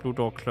and the other blue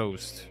door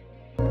closed.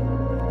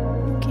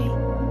 Okay.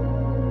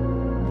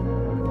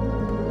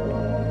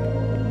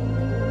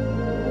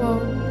 Whoa.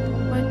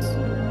 What?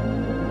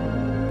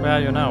 Where are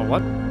you now?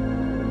 What?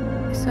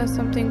 I saw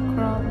something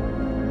crawl.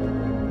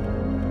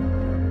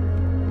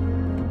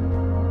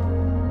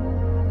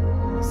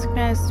 It's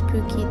kind of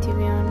spooky, to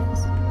be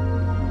honest.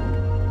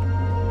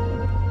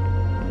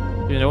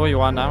 Do you know where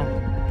you are now?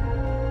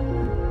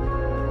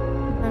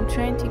 I'm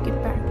trying to get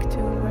back to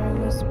where I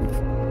was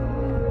before.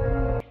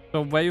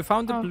 So where you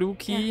found the blue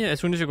key, as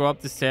soon as you go up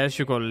the stairs,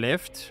 you go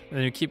left.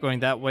 And you keep going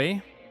that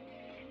way.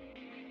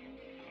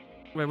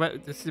 Wait,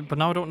 but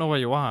now I don't know where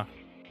you are.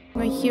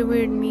 I hear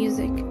weird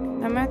music.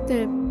 I'm at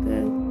the...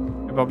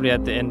 You're probably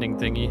at the ending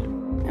thingy.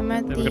 I'm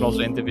at then we can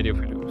also end the video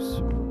if we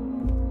lose.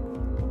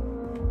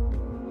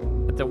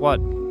 At the what?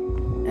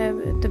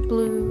 The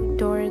blue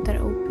door that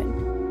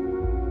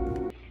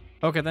opened.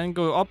 Okay, then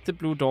go up the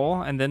blue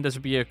door, and then there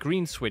should be a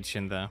green switch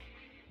in there.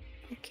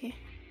 Okay.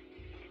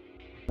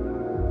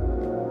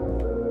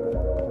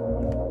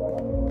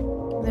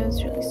 That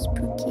was really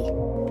spooky.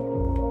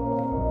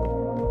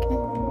 Okay.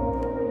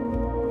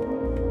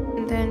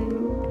 And then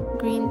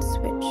green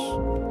switch.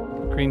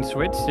 Green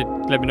switch?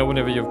 Let me know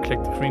whenever you've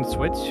clicked the green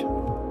switch.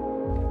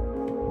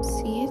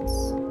 See it?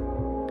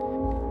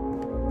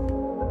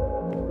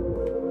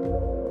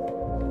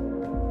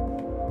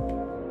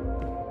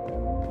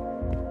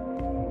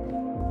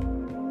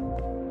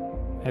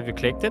 Have you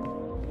clicked it?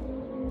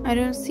 I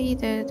don't see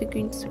the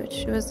green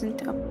switch. It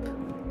wasn't up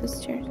the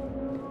stairs.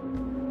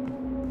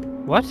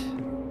 What?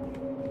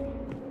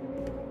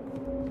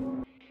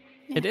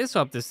 Yeah. It is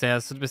up the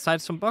stairs,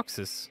 beside some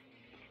boxes.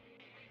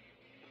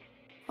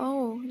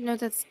 Oh, no,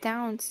 that's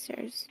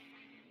downstairs.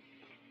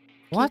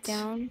 What? Okay,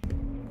 down.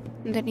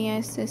 And then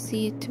I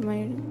see it to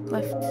my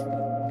left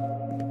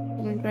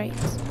and right.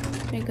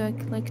 I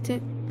clicked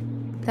it.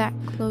 That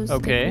closed the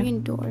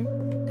green door.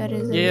 That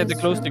is. Yeah, they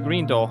closed the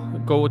green door.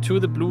 Go to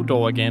the blue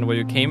door again, where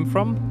you came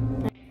from.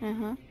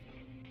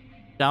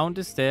 Down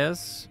the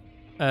stairs.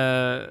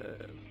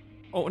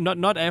 Oh,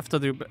 not after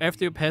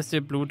you pass the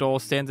blue door.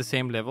 Stay on the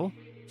same level.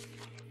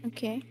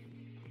 Okay.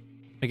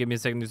 Give me a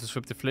second to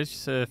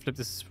flip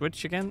the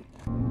switch again.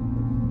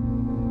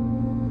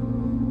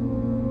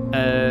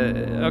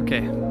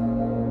 Okay.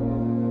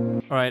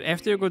 All right.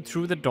 After you go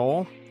through the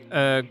door,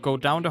 go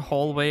down the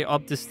hallway,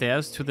 up the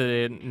stairs to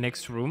the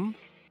next room.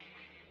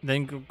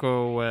 Then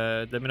go.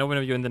 Let me know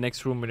whenever you're in the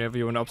next room. Whenever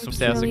you went up some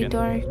stairs really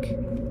again. Dark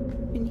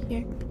in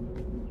here.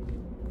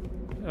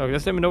 Okay,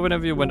 just let me know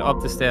whenever you went up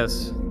the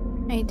stairs.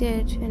 I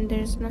did, and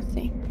there's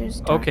nothing.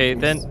 There's darkness. Okay,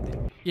 then.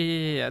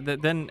 Yeah.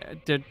 Then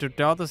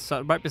the other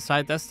side, right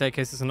beside that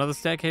staircase, is another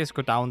staircase.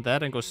 Go down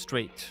that and go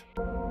straight.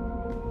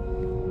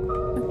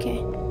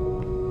 Okay.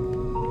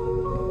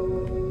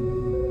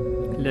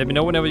 Let me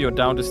know whenever you're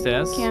down the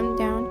stairs. Okay, I'm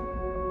down.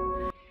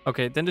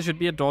 Okay, then there should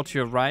be a door to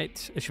your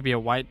right. It should be a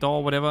white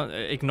door, whatever.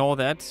 Ignore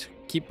that.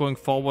 Keep going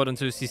forward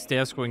until you see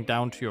stairs going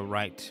down to your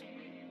right.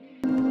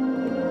 Going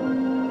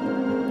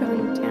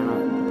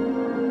down.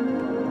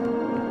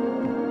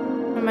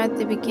 I'm at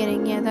the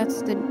beginning. Yeah,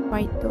 that's the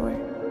white door.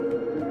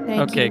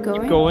 Okay, keep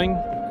going.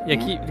 Yeah,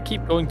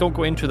 keep going. Don't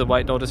go into the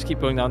white door. Just keep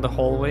going down the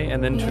hallway,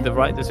 and then to the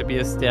right there should be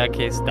a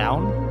staircase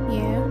down.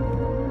 Yeah.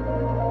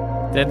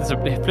 Then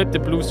flip the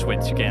blue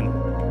switch again.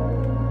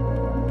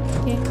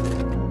 Okay.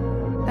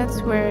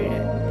 That's where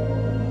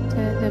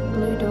the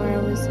blue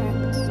door was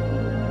at.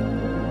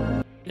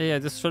 Yeah,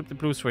 just flip the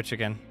blue switch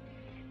again.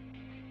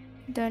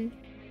 Done.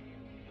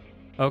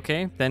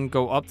 Okay, then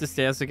go up the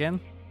stairs again.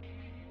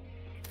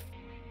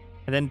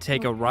 And then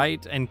take a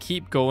right and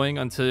keep going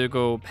until you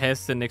go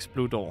past the next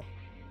blue door.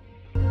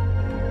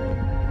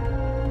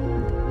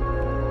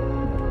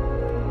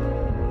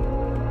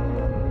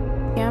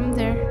 Yeah, I'm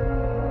there.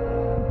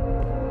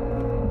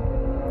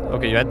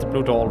 Okay, you had the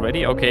blue door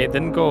already. Okay,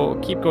 then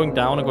keep going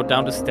down and go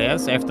down the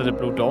stairs after the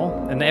blue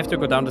door. And after you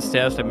go down the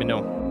stairs, let me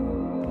know.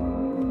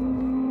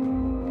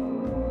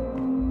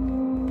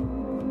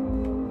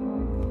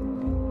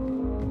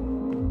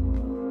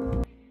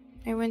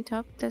 I went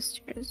up the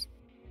stairs.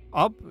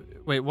 Up?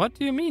 Wait, what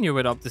do you mean you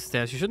went up the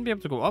stairs? You shouldn't be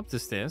able to go up the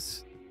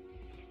stairs.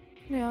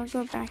 Yeah, I'll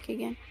go back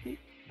again.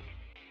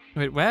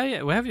 Wait,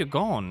 where have you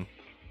gone?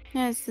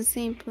 Yeah, it's the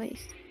same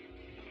place.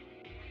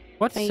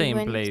 What I same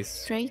went place?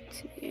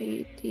 Straight.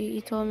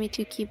 You told me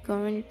to keep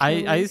going.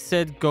 I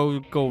said go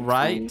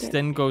right, Find it.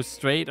 then go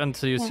straight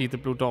until you Yeah. see the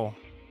blue door.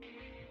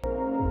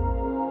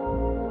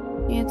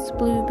 Yeah, it's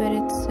blue, but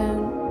it's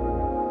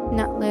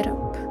not lit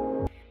up.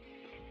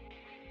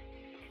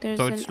 There's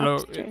So an it's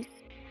upstairs.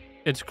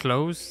 It's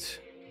closed.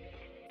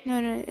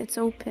 No, it's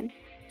open.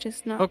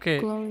 Just not Okay,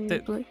 glowing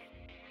blue.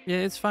 Yeah,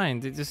 it's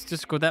fine.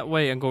 Just go that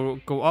way and go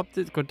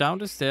down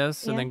the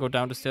stairs and Yeah. then go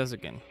down the stairs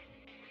again.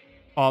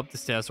 Or up the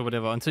stairs or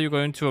whatever until you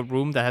go into a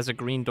room that has a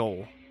green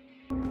door.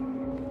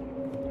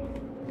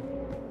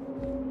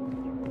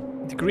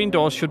 The green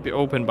door should be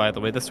open, by the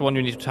way. That's the one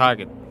you need to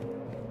target.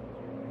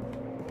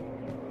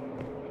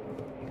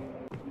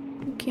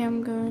 Okay,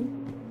 I'm going.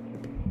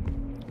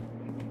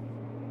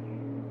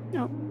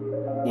 Oh,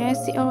 yeah, I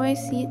see. Oh, I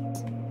see it.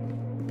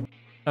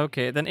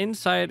 Okay, then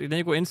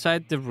you go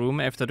inside the room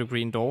after the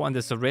green door and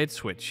there's a red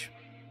switch.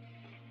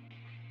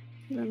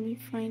 Let me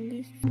find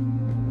this.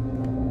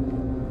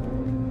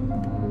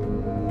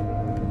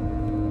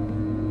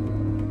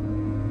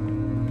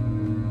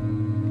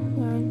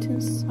 Went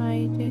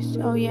inside this.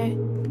 Oh yeah,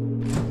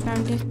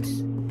 found it.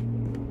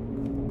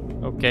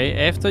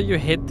 Okay, after you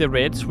hit the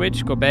red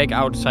switch, go back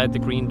outside the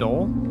green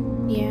door.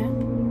 Yeah,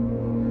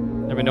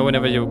 Let me know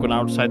whenever you've gone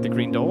outside the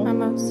green door.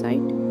 I'm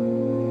outside.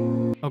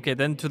 Okay,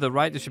 then to the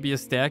right there should be a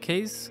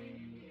staircase.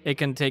 It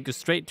can take you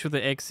straight to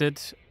the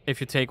exit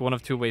if you take one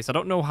of two ways. I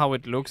don't know how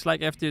it looks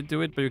like after you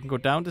do it, but you can go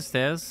down the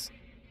stairs.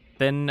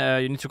 Then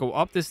you need to go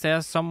up the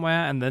stairs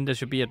somewhere, and then there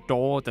should be a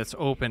door that's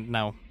opened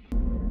now.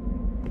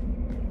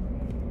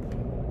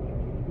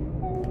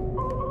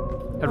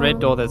 A red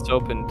door that's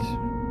opened.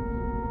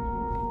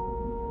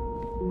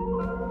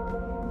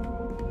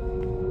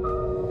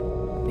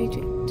 Wait,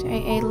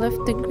 I left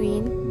the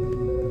green.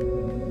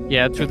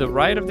 Yeah, to the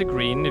right of the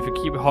green, if you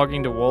keep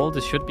hogging the wall,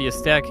 there should be a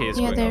staircase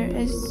Yeah, going there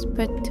up. is,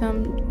 but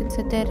it's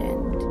a dead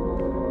end.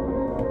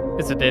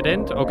 It's a dead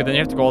end? Okay, then you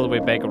have to go all the way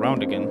back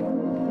around again.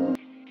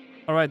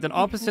 Alright, then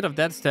opposite of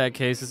that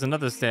staircase is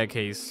another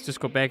staircase. Just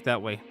go back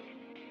that way.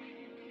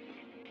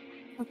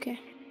 Okay.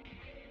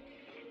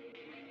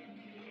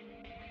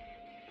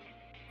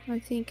 I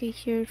think I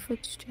hear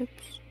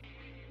footsteps.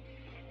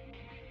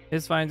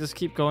 It's fine, just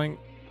keep going.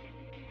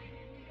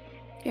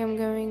 Okay, I'm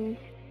going.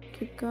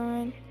 Keep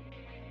going.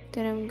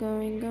 Then I'm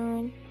going.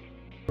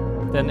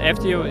 Then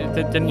after you,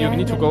 then you Yeah,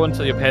 need to then- go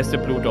until you pass the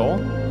blue door.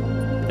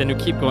 Then you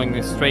keep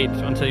going straight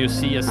until you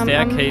see a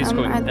staircase I'm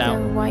going at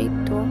down. the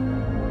white door.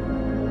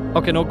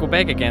 Okay, no, go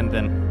back again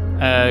then.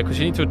 Because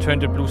you need to turn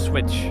the blue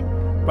switch.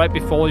 Right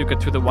before you get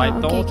to the white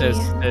okay, door, okay,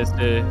 there's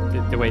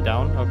the way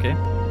down, okay?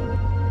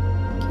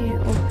 Okay,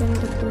 open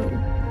the blue.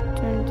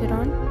 Turned it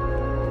on.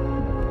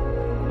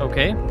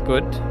 Okay,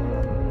 good.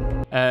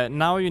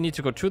 Now you need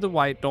to go to the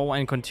white door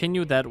and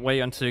continue that way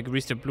until you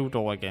reach the blue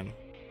door again.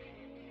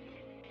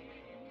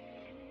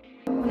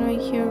 When I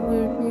hear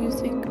weird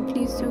music,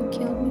 please don't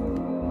kill me.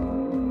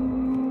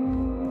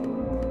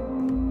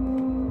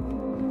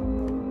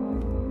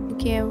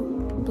 Okay,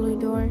 blue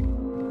door.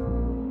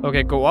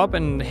 Okay, go up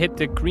and hit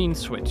the green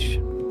switch.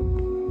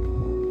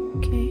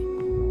 Okay.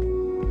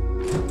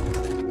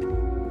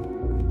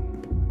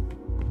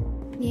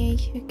 Yay,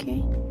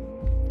 okay.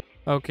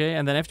 Okay,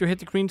 and then after you hit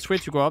the green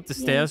switch, you go up the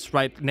stairs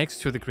right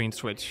next to the green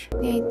switch.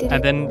 Yeah, I did And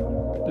it. then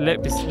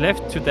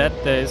left to that,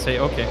 they say,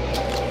 okay,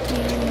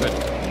 Yeah. good.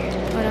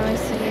 Oh no, I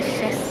see a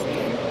chest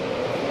thing.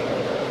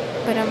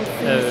 But I'm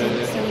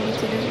freezing, so we need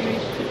to do it very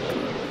quickly.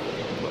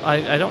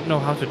 I don't know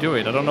how to do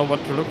it. I don't know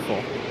what to look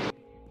for.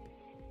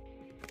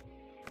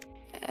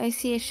 I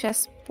see a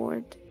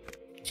chessboard.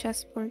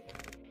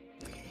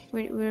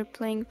 We're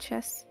playing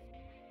chess.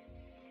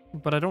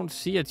 But I don't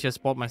see a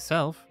chessboard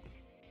myself.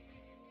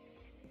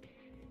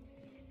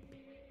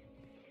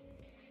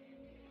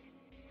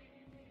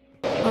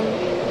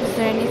 Is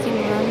there anything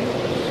wrong?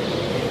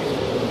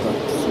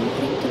 Books and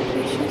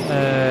pictures?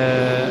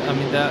 I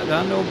mean, there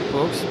are no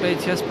books to play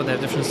chess, but they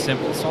have different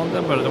symbols on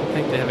them, but I don't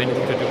think they have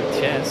anything to do with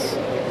chess.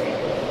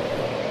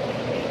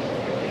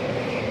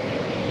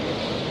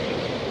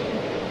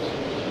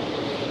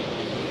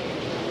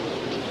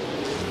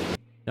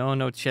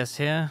 No chess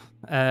here.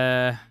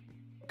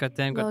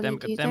 Goddamn While you it.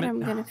 do that, I'm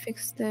gonna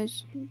fix the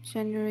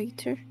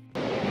generator.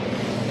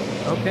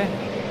 Okay.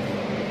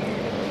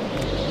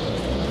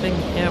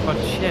 nothing here but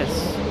chess.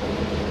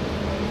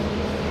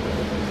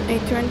 I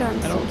turned on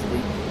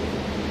something.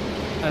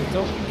 I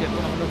don't get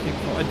what I'm looking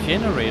for. A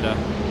generator.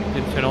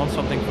 Did it turn on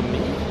something for me?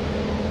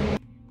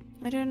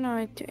 I don't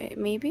know.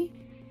 Maybe?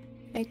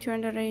 I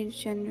turned on a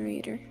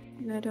generator.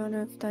 And I don't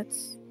know if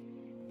that's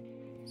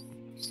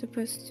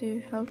supposed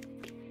to help.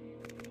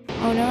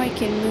 Oh, now I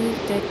can move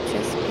the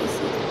chess pieces.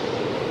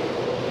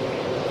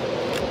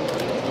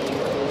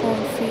 Oh,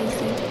 I'm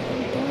freezing.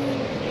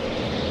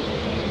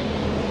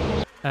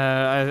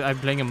 I'm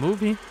playing a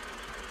movie.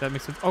 That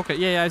makes sense. Okay,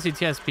 yeah, I see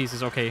chess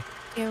pieces. Okay.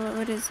 Yeah,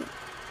 what is it?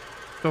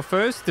 So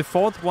first, the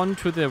fourth one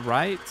to the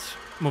right.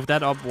 Move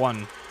that up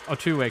 1 or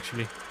 2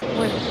 actually.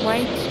 Wait,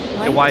 white?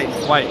 The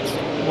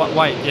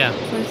white. Yeah.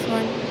 First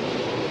one.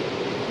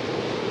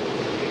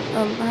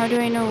 How do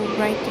I know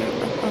right or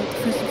left? Oh, the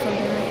first one from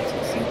the right.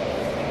 So.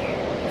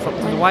 From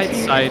One, the white 2,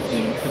 side 3,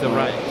 to the 4.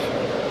 right.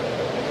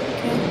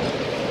 Okay.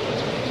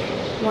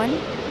 1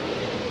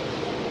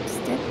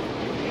 step.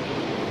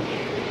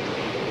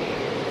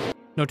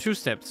 No, 2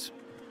 steps.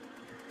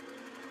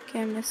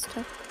 Okay, I messed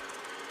up.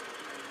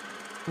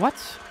 What?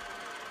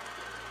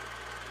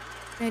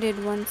 I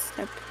did 1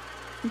 step.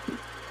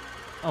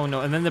 Oh no,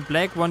 and then the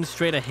black one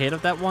straight ahead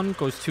of that one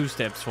goes 2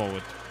 steps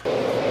forward. Okay.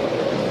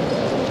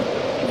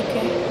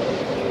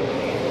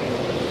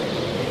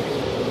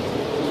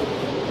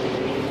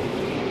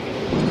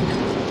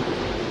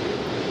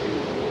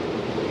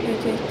 I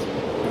did.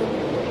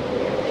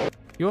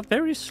 You're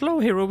very slow,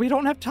 hero. We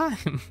don't have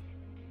time.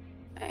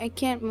 I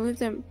can't move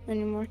them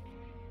anymore.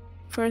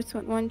 First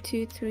one, 1,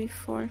 2, 3,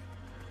 4.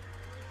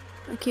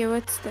 Okay,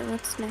 what's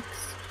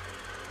next?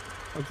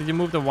 Oh, did you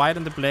move the white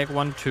and the black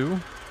 1, 2?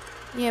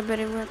 Yeah, but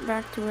it went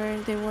back to where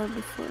they were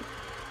before.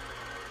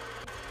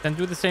 Then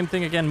do the same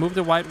thing again. Move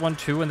the white 1,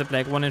 2 and the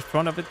black one in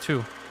front of it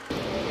too.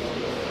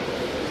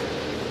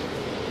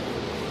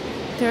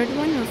 Third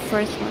one or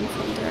first one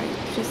from the right,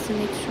 just to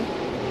make sure.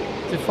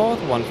 The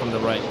fourth one from the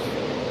right.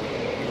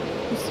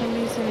 For some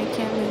reason I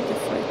can't move the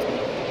fourth one.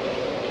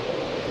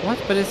 What?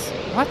 But it's...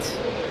 What?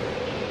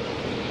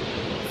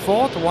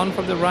 Fourth one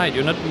from the right.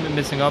 You're not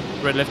missing up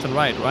red, left and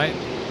right, right?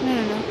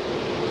 No.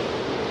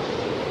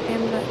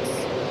 I'm not.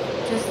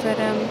 Just that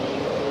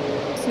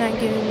it's not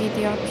giving me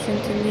the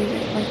option to move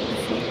it like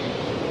before.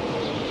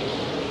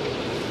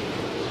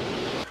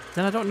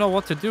 Then I don't know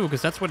what to do,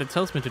 because that's what it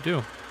tells me to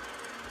do.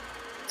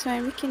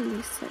 Sorry, we can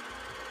reset.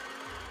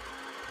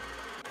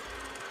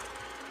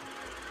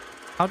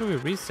 How do we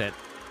reset?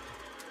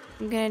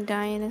 I'm gonna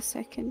die in a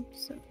second,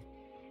 so.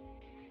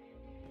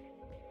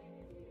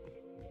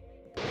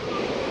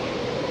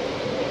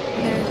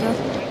 There we go.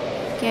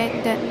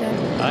 Get that done.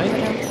 Aye.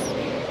 What else?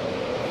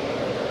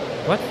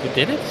 What? You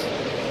did it?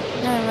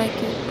 No, I like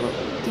it. Well,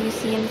 do you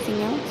see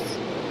anything else?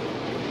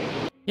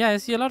 Yeah, I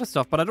see a lot of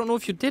stuff, but I don't know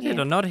if you did it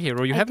or not,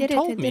 hero. You haven't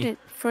told me. I did it.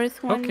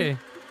 First one, Okay.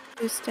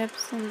 2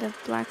 steps, and the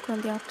black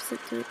one, the opposite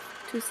to it,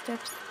 2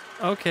 steps.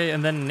 Okay,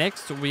 and then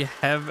next we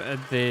have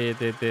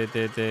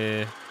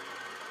the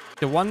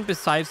one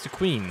besides the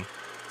queen.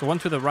 The one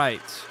to the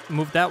right.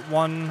 Move that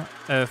one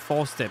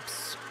 4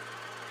 steps.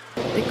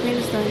 The queen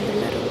is down in the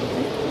middle,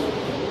 right?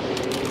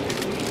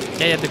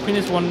 Yeah, the queen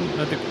is one.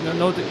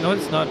 No,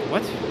 it's not.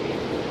 What?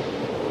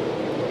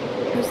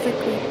 Who's the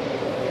queen?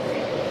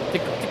 The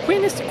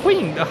queen is the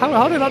queen.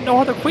 How do I not know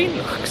how the queen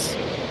looks?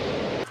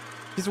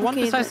 He's the one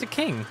Okay, besides the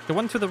king. The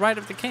one to the right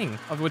of the king,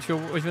 of which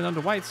you're on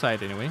the white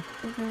side anyway.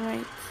 To the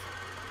right.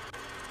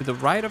 To the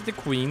right of the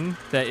queen,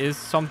 there is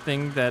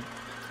something that.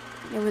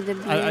 Yeah, with the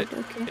beard.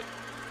 Okay.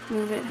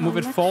 Move it. Move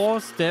it much? 4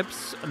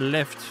 steps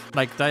left,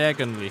 like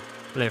diagonally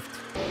left.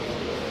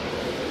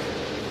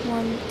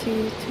 1,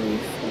 2, 3,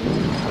 4.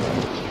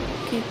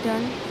 Okay,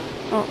 done.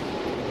 Oh,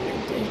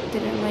 I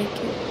didn't like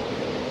it.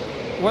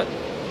 What?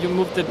 You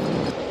moved it.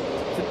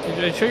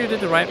 Are you sure you did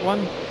the right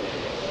one?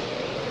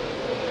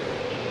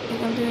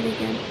 I'll do it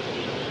again.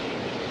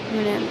 I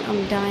mean,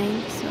 I'm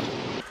dying, so.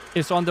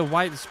 It's on the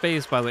white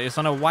space, by the way. It's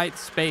on a white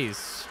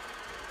space.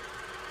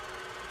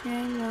 Yeah,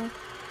 I know.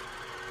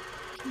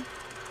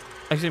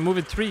 Actually, move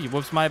it 3.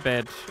 Whoops, my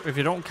bad. If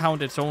you don't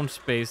count its own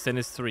space, then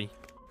it's 3.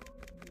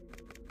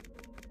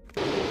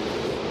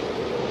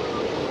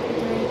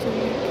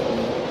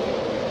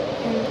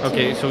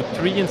 Okay, so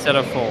 3 instead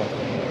of 4.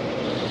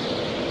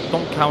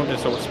 Don't count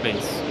its own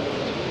space.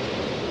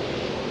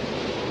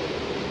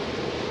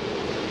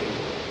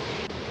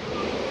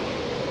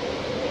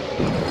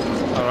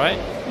 Alright.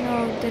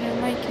 No,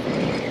 didn't like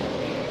it.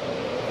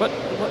 What?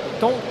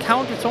 Don't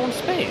count its own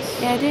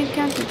space. Yeah, I didn't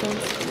count it on.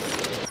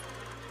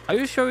 Are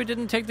you sure you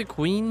didn't take the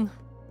queen?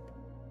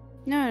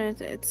 No,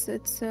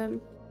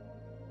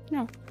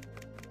 no.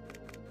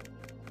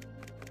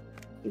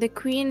 The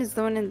queen is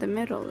the one in the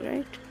middle,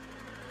 right?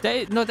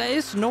 There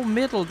is no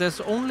middle. There's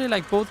only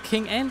like both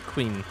king and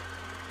queen.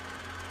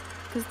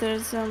 Because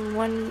there's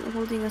one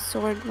holding a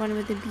sword, one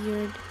with a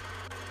beard.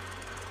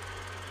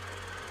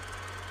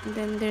 And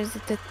then there's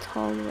the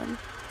tall one.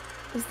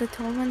 Is the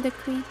tall one the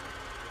queen?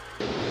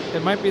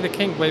 It might be the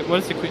king. Wait, what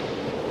is the queen?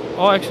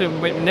 Oh, actually,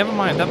 wait, never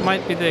mind. That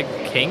might be the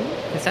king.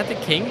 Is that the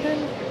king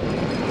then?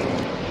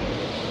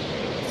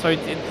 So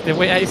the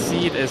way I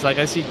see it is like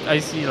I see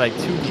like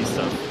 2D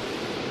stuff.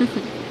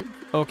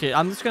 Okay,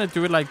 I'm just gonna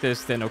do it like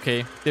this then.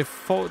 Okay, the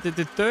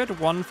third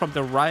one from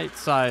the right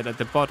side at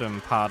the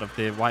bottom part of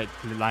the white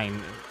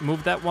line.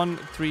 Move that one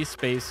 3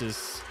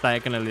 spaces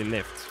diagonally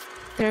left.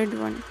 Third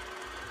one.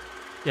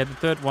 Yeah, the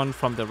third one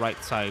from the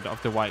right side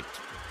of the white.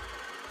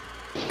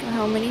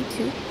 How many?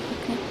 2?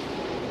 Okay.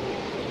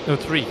 No,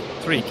 3.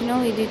 I can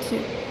only do 2.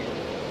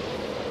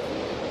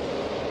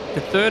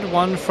 The third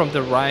one from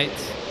the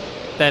right,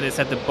 that is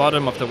at the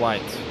bottom of the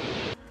white.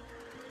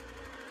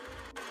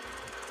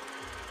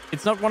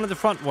 It's not one of the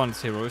front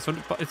ones, Hero.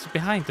 It's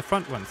behind the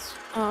front ones.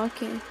 Oh,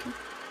 okay.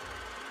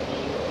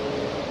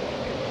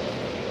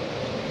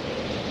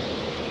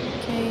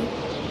 Okay.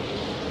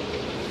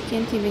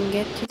 Can't even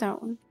get to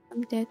that one.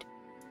 I'm dead.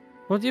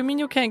 What do you mean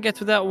you can't get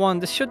to that one?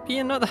 There should be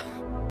another.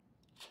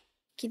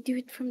 You can do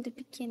it from the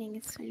beginning.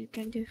 It's fine. You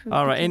can do it from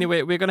All the right. beginning.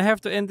 Anyway, we're going to have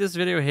to end this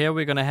video here.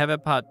 We're going to have a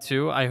part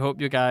 2. I hope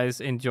you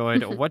guys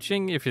enjoyed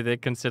watching. If you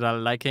did, consider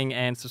liking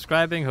and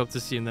subscribing. Hope to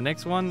see you in the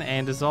next one.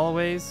 And as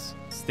always,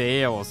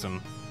 stay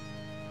awesome.